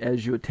pulpit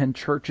as you attend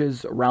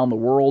churches around the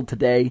world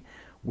today,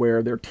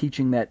 where they're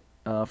teaching that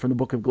from the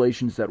book of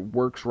Galatians that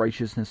works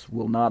righteousness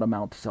will not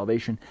amount to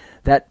salvation,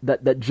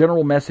 that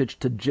general message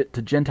to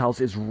Gentiles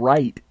is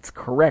right. It's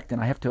correct,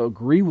 and I have to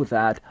agree with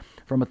that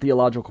from a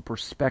theological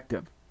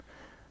perspective.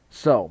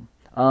 So,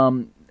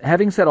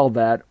 having said all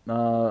that,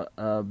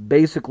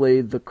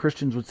 basically the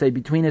Christians would say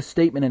between his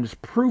statement and his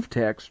proof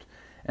text,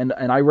 and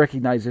I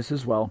recognize this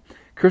as well,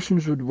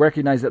 Christians would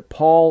recognize that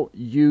Paul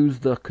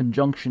used the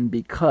conjunction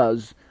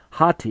because,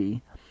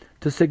 hati,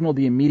 to signal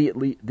the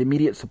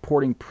immediate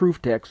supporting proof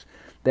text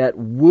that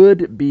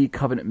would be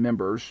covenant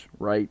members,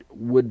 right,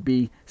 would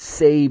be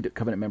saved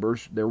covenant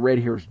members. They're read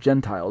here as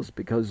Gentiles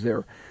because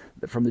they're,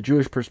 from the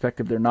Jewish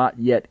perspective, they're not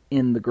yet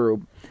in the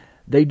group.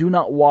 They do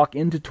not walk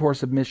into Torah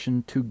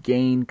submission to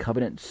gain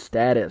covenant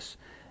status.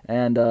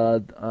 And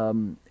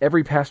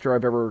every pastor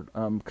I've ever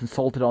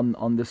consulted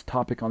on this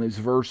topic, on these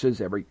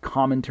verses, every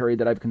commentary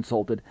that I've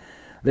consulted,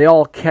 they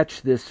all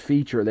catch this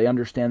feature. They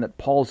understand that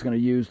Paul's going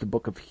to use the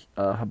book of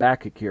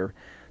Habakkuk here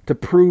to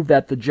prove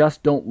that the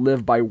just don't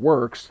live by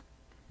works,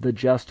 the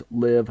just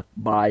live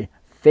by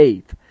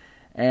faith.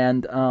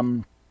 And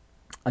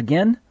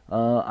again,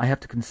 I have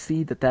to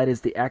concede that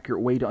is the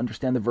accurate way to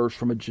understand the verse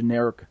from a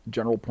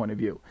general point of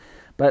view.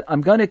 But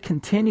I'm going to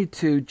continue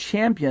to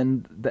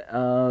champion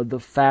the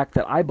fact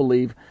that I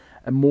believe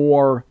a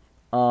more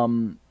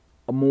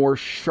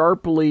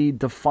sharply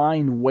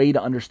defined way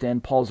to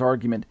understand Paul's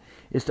argument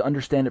is to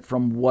understand it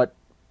from what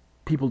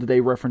people today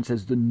reference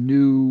as the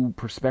new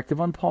perspective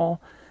on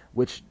Paul,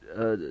 which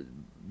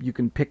you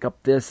can pick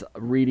up this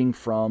reading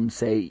from,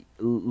 say,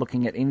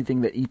 looking at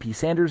anything that E.P.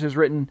 Sanders has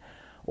written,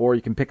 or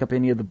you can pick up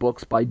any of the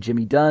books by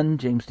Jimmy Dunn,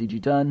 James D.G.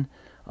 Dunn,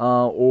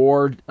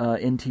 or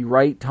N.T.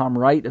 Wright. Tom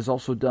Wright has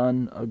also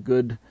done a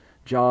good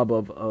job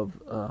of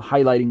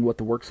highlighting what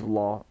the works of the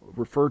law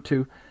refer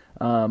to.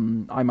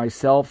 I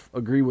myself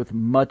agree with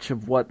much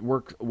of what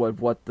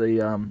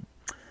the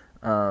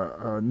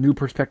New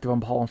Perspective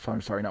on Paul,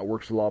 I'm sorry, not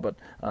Works of the Law, but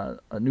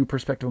a New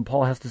Perspective on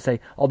Paul has to say,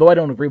 although I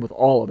don't agree with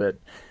all of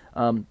it.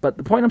 But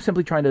the point I'm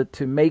simply trying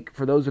to make,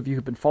 for those of you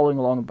who've been following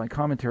along with my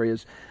commentary,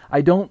 is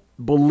I don't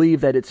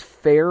believe that it's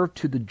fair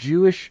to the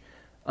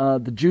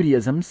the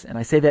Judaisms, and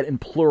I say that in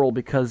plural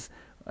because,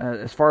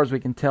 as far as we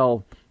can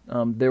tell,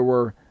 there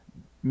were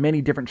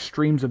many different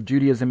streams of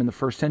Judaism in the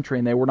first century,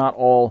 and they were not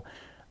all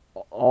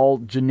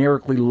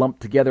generically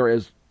lumped together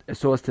as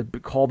so as to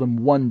call them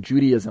one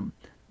Judaism.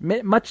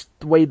 Much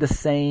the way the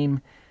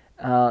same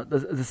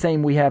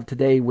we have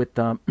today with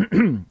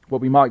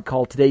what we might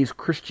call today's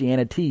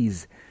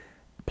Christianities,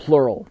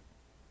 plural,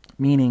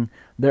 meaning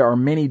there are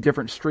many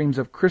different streams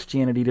of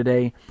Christianity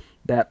today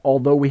that,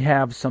 although we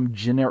have some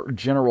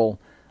general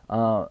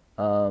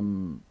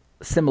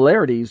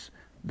similarities,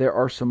 there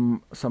are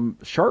some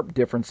sharp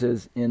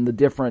differences in the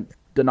different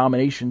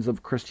denominations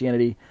of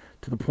Christianity,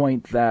 to the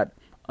point that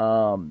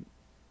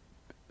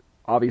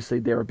obviously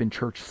there have been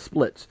church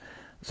splits.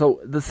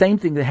 So the same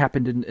thing that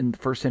happened in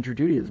first century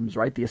Judaism,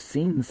 right? The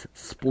Essenes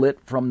split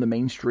from the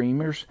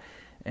mainstreamers,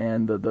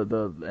 and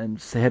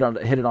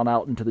headed on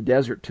out into the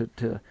desert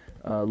to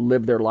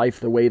live their life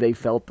the way they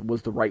felt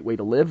was the right way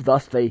to live.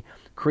 Thus, they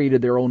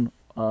created their own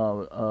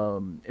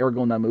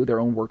ergo namu,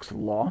 their own works of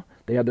law.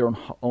 They had their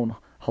own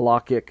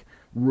halakhic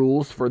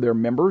rules for their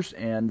members,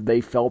 and they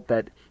felt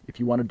that if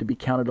you wanted to be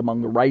counted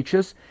among the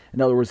righteous,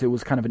 in other words, it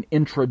was kind of an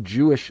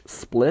intra-Jewish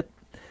split.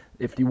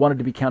 If you wanted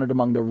to be counted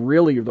among the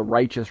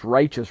righteous,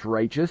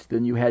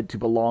 then you had to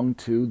belong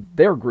to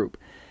their group.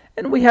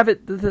 And we have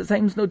it, the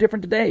same is no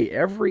different today.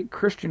 Every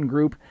Christian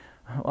group,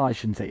 well, I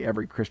shouldn't say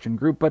every Christian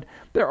group, but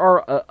there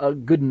are a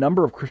good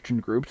number of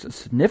Christian groups, a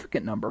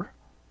significant number,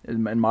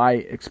 in my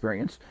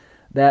experience,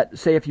 that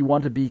say if you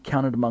want to be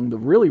counted among the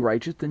really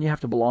righteous, then you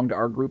have to belong to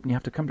our group, and you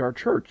have to come to our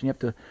church, and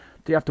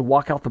you have to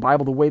walk out the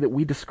Bible the way that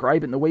we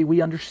describe it and the way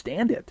we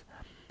understand it.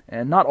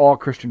 And not all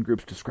Christian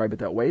groups describe it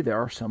that way. There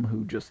are some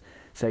who just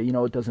say,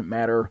 it doesn't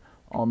matter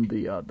on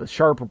the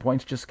sharper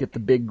points, just get the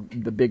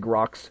big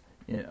rocks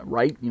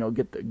right.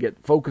 Get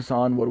focus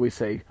on, what do we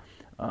say?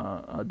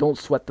 Don't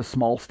sweat the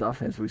small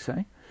stuff, as we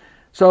say.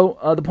 So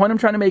the point I'm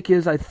trying to make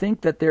is, I think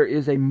that there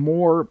is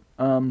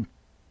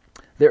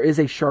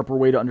a sharper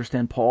way to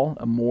understand Paul,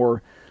 a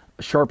more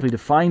sharply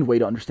defined way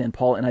to understand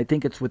Paul, and I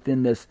think it's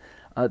within this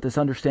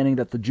understanding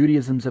that the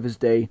Judaisms of his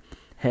day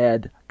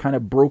had kind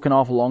of broken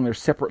off along their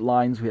separate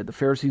lines. We had the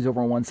Pharisees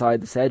over on one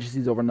side, the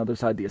Sadducees over on the other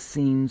side, the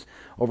Essenes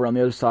over on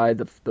the other side,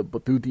 the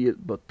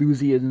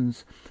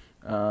Bathusians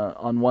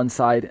on one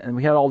side, and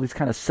we had all these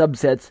kind of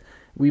subsets.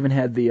 We even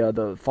had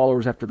the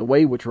followers after the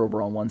way, which were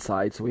over on one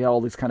side. So we had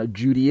all these kind of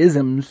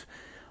Judaisms,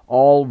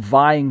 all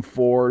vying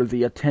for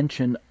the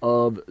attention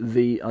of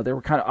they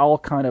were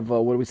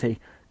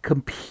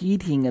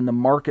competing in the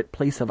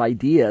marketplace of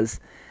ideas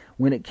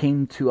when it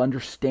came to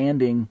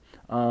understanding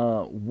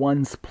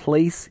one's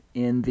place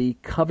in the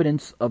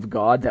covenants of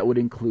God. That would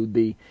include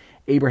the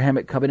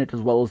Abrahamic covenant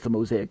as well as the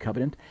Mosaic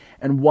covenant,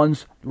 and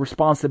one's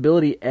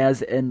responsibility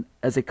as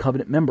a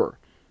covenant member.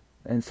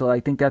 And so I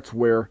think that's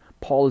where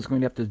Paul is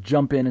going to have to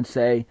jump in and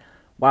say,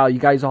 wow, you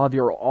guys all have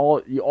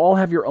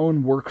your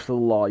own works of the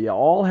law. You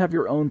all have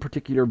your own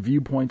particular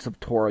viewpoints of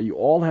Torah. You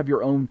all have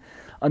your own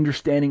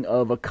understanding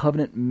of a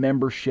covenant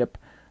membership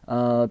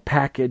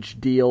package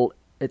deal,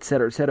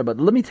 etc., etc. But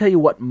let me tell you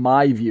what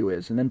my view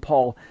is. And then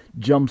Paul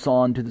jumps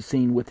on to the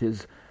scene with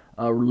his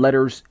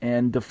letters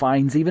and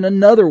defines even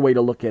another way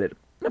to look at it.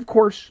 And of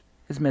course,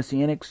 as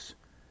Messianics,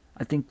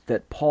 I think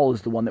that Paul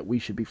is the one that we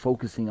should be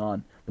focusing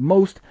on the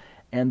most,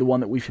 and the one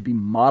that we should be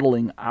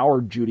modeling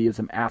our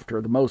Judaism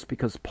after the most,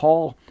 because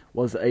Paul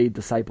was a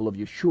disciple of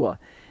Yeshua.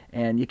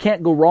 And you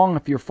can't go wrong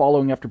if you're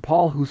following after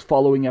Paul, who's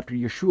following after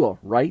Yeshua,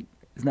 right?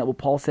 Isn't that what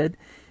Paul said?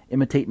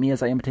 Imitate me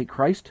as I imitate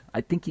Christ.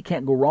 I think you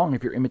can't go wrong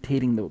if you're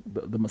imitating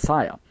the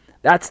Messiah.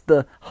 That's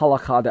the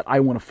halakha that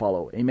I want to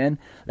follow. Amen?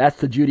 That's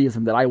the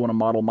Judaism that I want to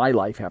model my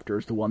life after,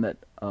 is the one that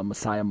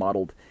Messiah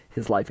modeled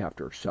his life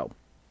after. So,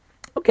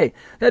 okay,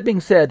 that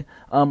being said,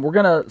 we're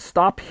going to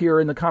stop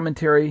here in the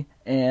commentary,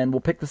 and we'll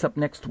pick this up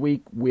next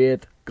week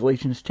with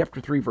Galatians chapter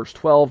 3, verse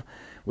 12,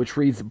 which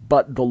reads,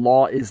 "But the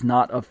law is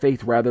not of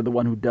faith, rather the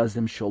one who does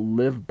them shall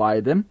live by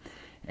them."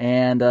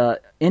 And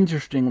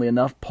interestingly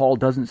enough, Paul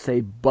doesn't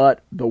say, but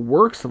the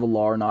works of the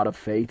law are not of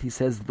faith. He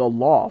says the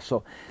law.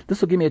 So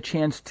this will give me a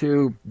chance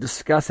to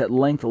discuss at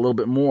length a little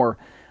bit more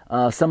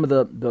some of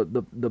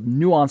the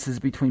nuances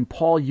between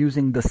Paul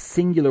using the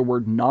singular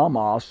word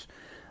nomos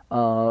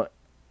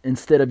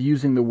instead of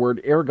using the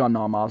word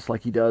ergonomos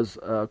like he does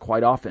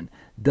quite often.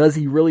 Does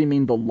he really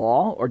mean the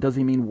law, or does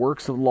he mean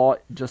works of law,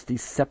 just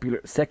these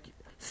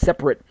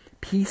separate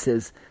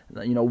pieces,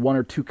 one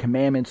or two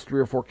commandments, 3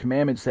 or 4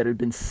 commandments that had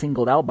been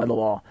singled out by the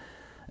law.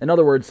 In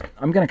other words,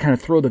 I'm going to kind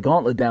of throw the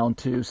gauntlet down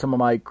to some of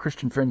my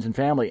Christian friends and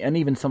family, and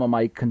even some of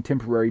my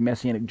contemporary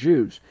Messianic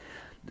Jews.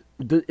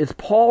 Is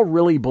Paul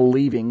really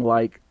believing,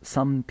 like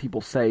some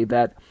people say,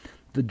 that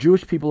the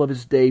Jewish people of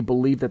his day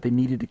believed that they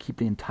needed to keep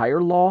the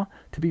entire law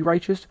to be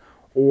righteous?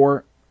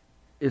 Or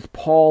is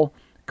Paul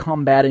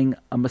combating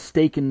a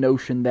mistaken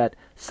notion that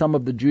some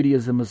of the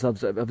Judaism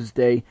of his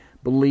day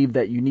believed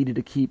that you needed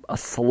to keep a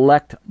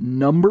select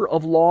number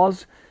of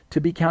laws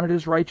to be counted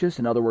as righteous?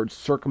 In other words,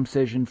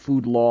 circumcision,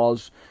 food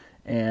laws,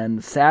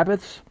 and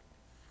Sabbaths?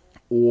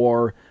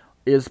 Or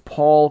is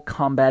Paul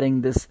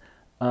combating this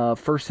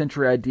first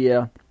century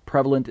idea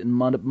prevalent in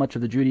much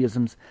of the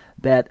Judaisms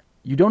that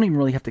you don't even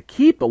really have to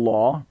keep the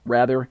law,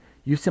 rather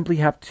you simply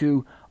have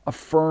to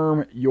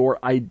affirm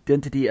your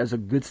identity as a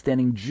good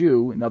standing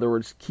Jew, in other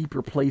words, keep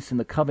your place in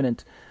the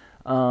covenant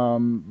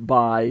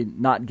by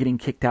not getting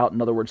kicked out,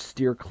 in other words,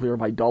 steer clear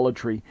of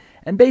idolatry,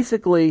 and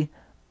basically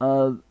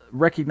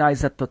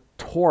recognize that the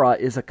Torah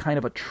is a kind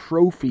of a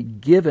trophy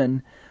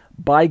given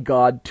by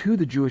God to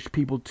the Jewish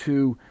people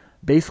to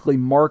basically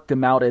mark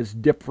them out as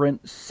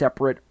different,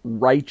 separate,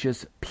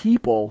 righteous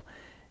people.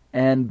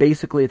 And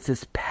basically it's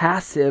this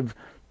passive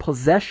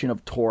possession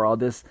of Torah,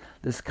 this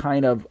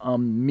kind of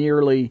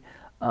merely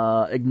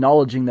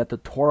acknowledging that the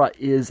Torah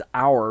is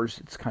ours.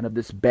 It's kind of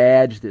this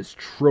badge, this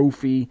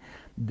trophy,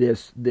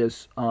 this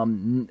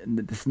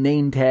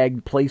name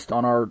tag placed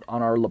on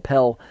our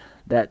lapel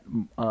that,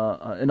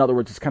 in other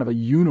words, it's kind of a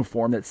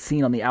uniform that's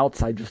seen on the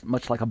outside, just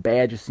much like a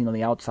badge is seen on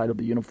the outside of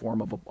the uniform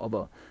of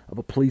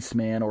a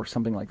policeman or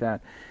something like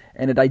that.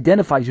 And it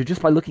identifies you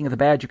just by looking at the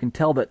badge. You can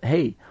tell that,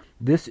 hey,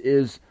 this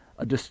is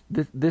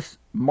this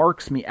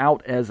marks me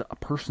out as a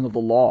person of the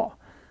law.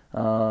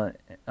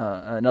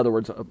 In other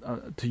words,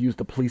 to use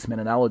the policeman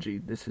analogy,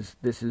 this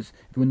is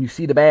when you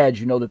see the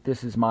badge, you know that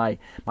this is my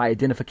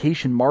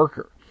identification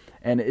marker.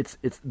 And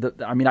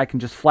I can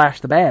just flash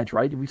the badge,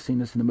 right? We've seen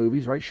this in the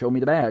movies, right? Show me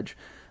the badge.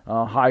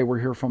 Hi, we're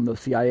here from the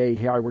CIA.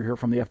 Hi, we're here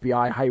from the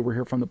FBI. Hi, we're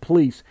here from the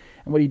police.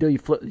 And what do?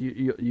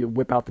 You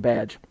whip out the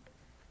badge.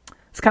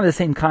 It's kind of the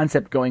same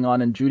concept going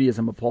on in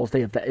Judaism of Paul's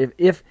day.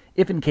 If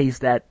in case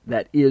that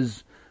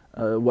is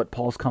what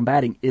Paul's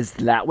combating, is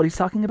that what he's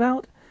talking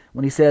about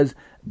when he says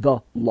the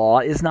law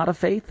is not of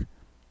faith?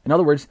 In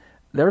other words,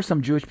 there are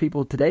some Jewish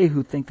people today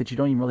who think that you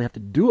don't even really have to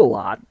do a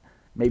lot,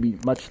 maybe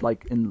much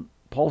like in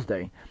Paul's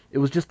day. It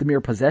was just the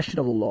mere possession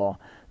of the law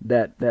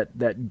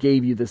that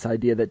gave you this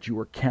idea that you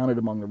were counted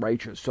among the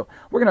righteous. So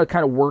we're going to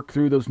kind of work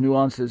through those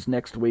nuances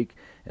next week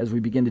as we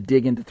begin to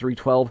dig into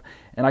 3:12.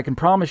 And I can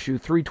promise you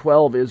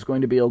 3:12 is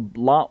going to be a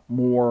lot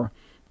more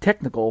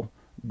technical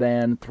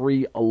than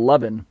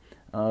 3:11.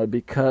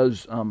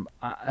 Because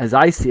as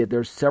I see it,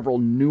 there's several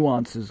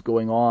nuances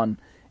going on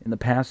in the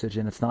passage,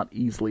 and it's not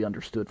easily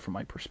understood from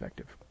my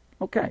perspective.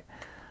 Okay,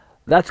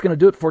 that's going to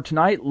do it for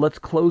tonight. Let's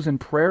close in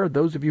prayer.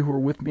 Those of you who are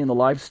with me in the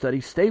live study,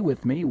 stay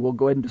with me. We'll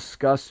go ahead and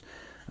discuss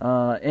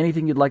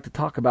anything you'd like to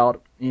talk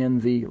about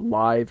in the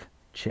live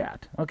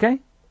chat. Okay,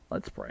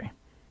 let's pray.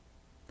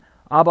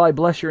 Abba, I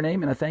bless your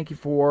name, and I thank you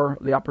for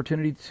the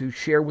opportunity to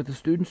share with the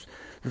students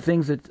the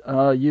things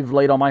that you've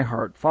laid on my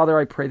heart. Father,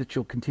 I pray that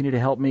you'll continue to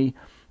help me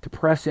to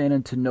press in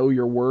and to know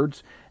your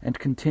words, and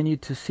continue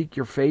to seek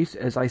your face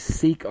as I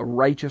seek a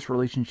righteous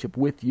relationship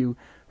with you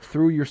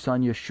through your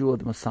Son, Yeshua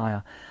the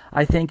Messiah.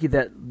 I thank you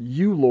that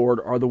you, Lord,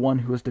 are the one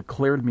who has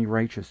declared me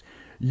righteous.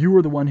 You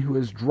are the one who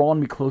has drawn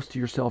me close to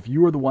yourself.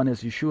 You are the one,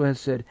 as Yeshua has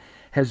said,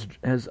 has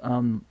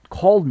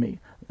called me.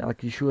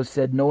 Like Yeshua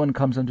said, no one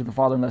comes unto the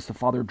Father unless the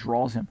Father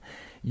draws him.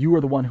 You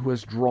are the one who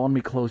has drawn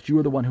me close. You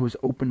are the one who has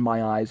opened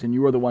my eyes, and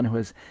you are the one who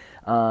has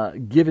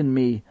given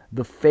me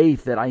the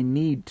faith that I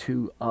need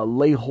to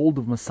lay hold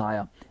of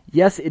Messiah.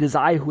 Yes, it is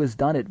I who has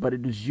done it, but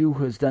it is you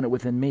who has done it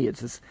within me.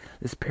 It's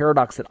this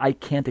paradox that I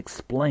can't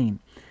explain.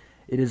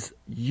 It is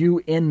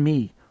you in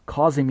me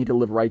causing me to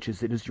live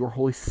righteous. It is your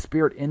Holy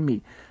Spirit in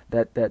me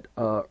that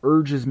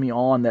urges me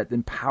on, that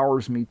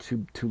empowers me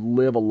to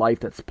live a life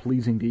that's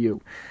pleasing to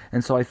you.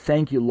 And so I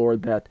thank you,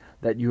 Lord, that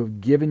you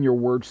have given your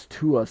words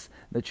to us,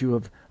 that you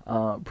have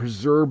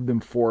preserved them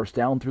for us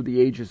down through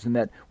the ages, and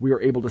that we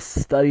are able to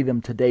study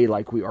them today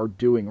like we are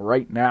doing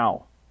right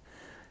now.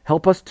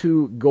 Help us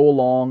to go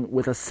along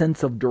with a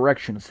sense of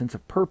direction, a sense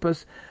of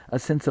purpose, a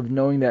sense of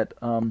knowing that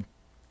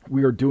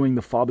we are doing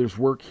the Father's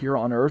work here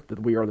on earth,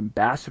 that we are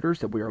ambassadors,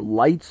 that we are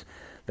lights,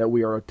 that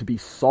we are to be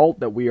salt,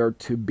 that we are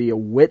to be a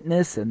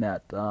witness, and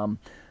that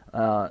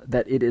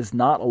it is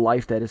not a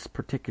life that is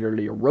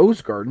particularly a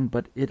rose garden,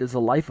 but it is a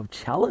life of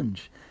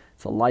challenge.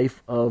 It's a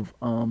life of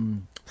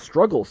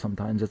struggle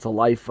sometimes.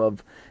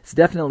 It's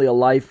definitely a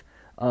life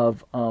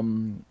of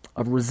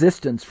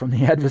resistance from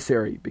the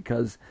adversary,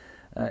 because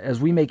as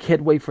we make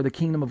headway for the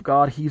kingdom of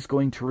God, he's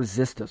going to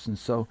resist us. And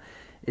so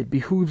it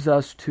behooves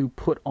us to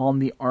put on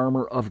the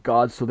armor of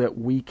God so that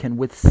we can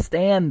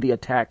withstand the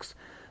attacks,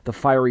 the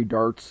fiery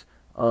darts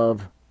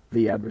of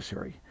the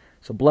adversary.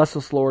 So bless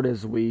us, Lord,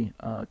 as we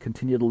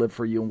continue to live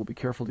for you, and we'll be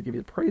careful to give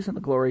you the praise and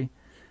the glory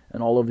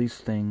and all of these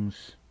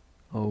things.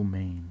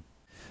 Amen.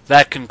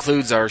 That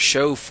concludes our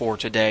show for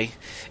today.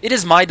 It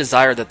is my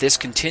desire that this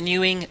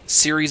continuing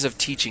series of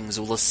teachings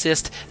will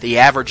assist the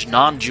average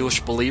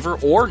non-Jewish believer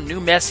or new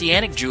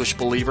Messianic Jewish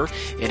believer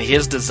in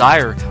his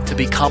desire to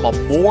become a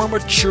more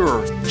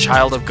mature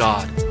child of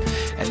God.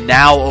 And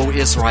now, O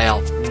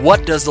Israel,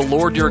 what does the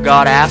Lord your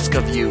God ask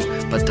of you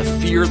but to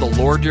fear the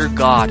Lord your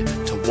God,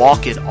 to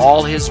walk in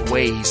all his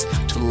ways,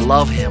 to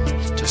love him,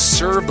 to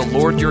serve the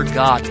Lord your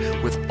God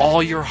with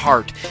all your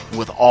heart and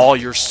with all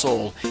your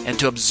soul, and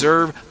to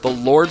observe the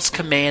Lord's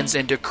commands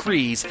and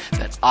decrees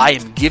that I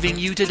am giving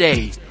you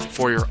today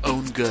for your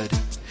own good.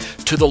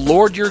 To the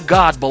Lord your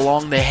God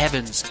belong the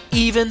heavens,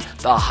 even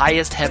the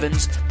highest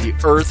heavens, the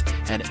earth,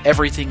 and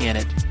everything in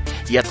it.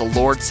 Yet the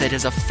Lord set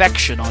his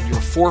affection on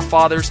your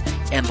forefathers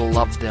and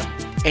loved them.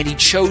 And he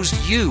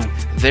chose you,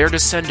 their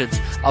descendants,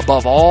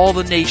 above all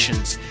the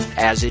nations,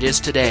 as it is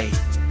today.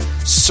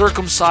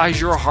 Circumcise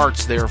your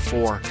hearts,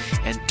 therefore,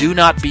 and do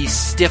not be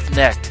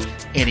stiff-necked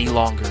any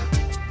longer.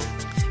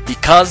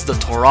 Because the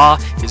Torah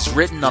is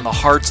written on the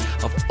hearts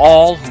of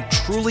all who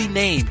truly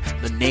name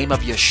the name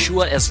of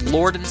Yeshua as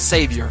Lord and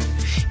Savior,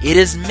 it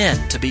is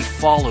meant to be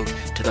followed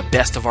to the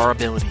best of our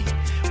ability.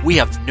 We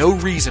have no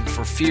reason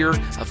for fear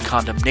of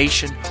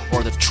condemnation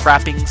or the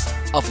trappings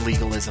of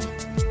legalism.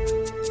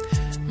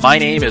 My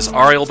name is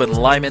Ariel Ben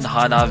Lyman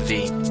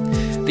Hanavi.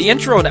 The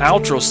intro and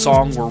outro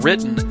song were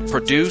written,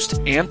 produced,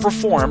 and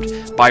performed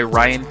by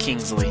Ryan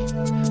Kingsley.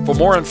 For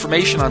more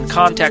information on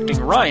contacting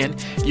Ryan,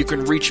 you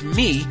can reach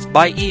me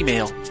by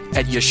email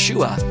at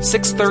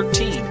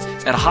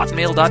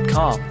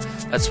yeshua613@hotmail.com.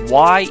 That's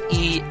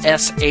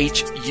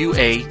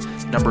YESHUA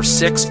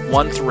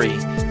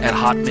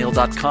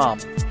 613@hotmail.com.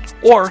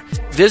 Or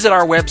visit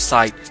our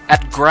website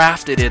at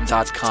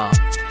graftedin.com.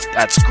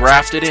 That's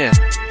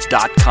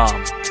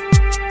graftedin.com.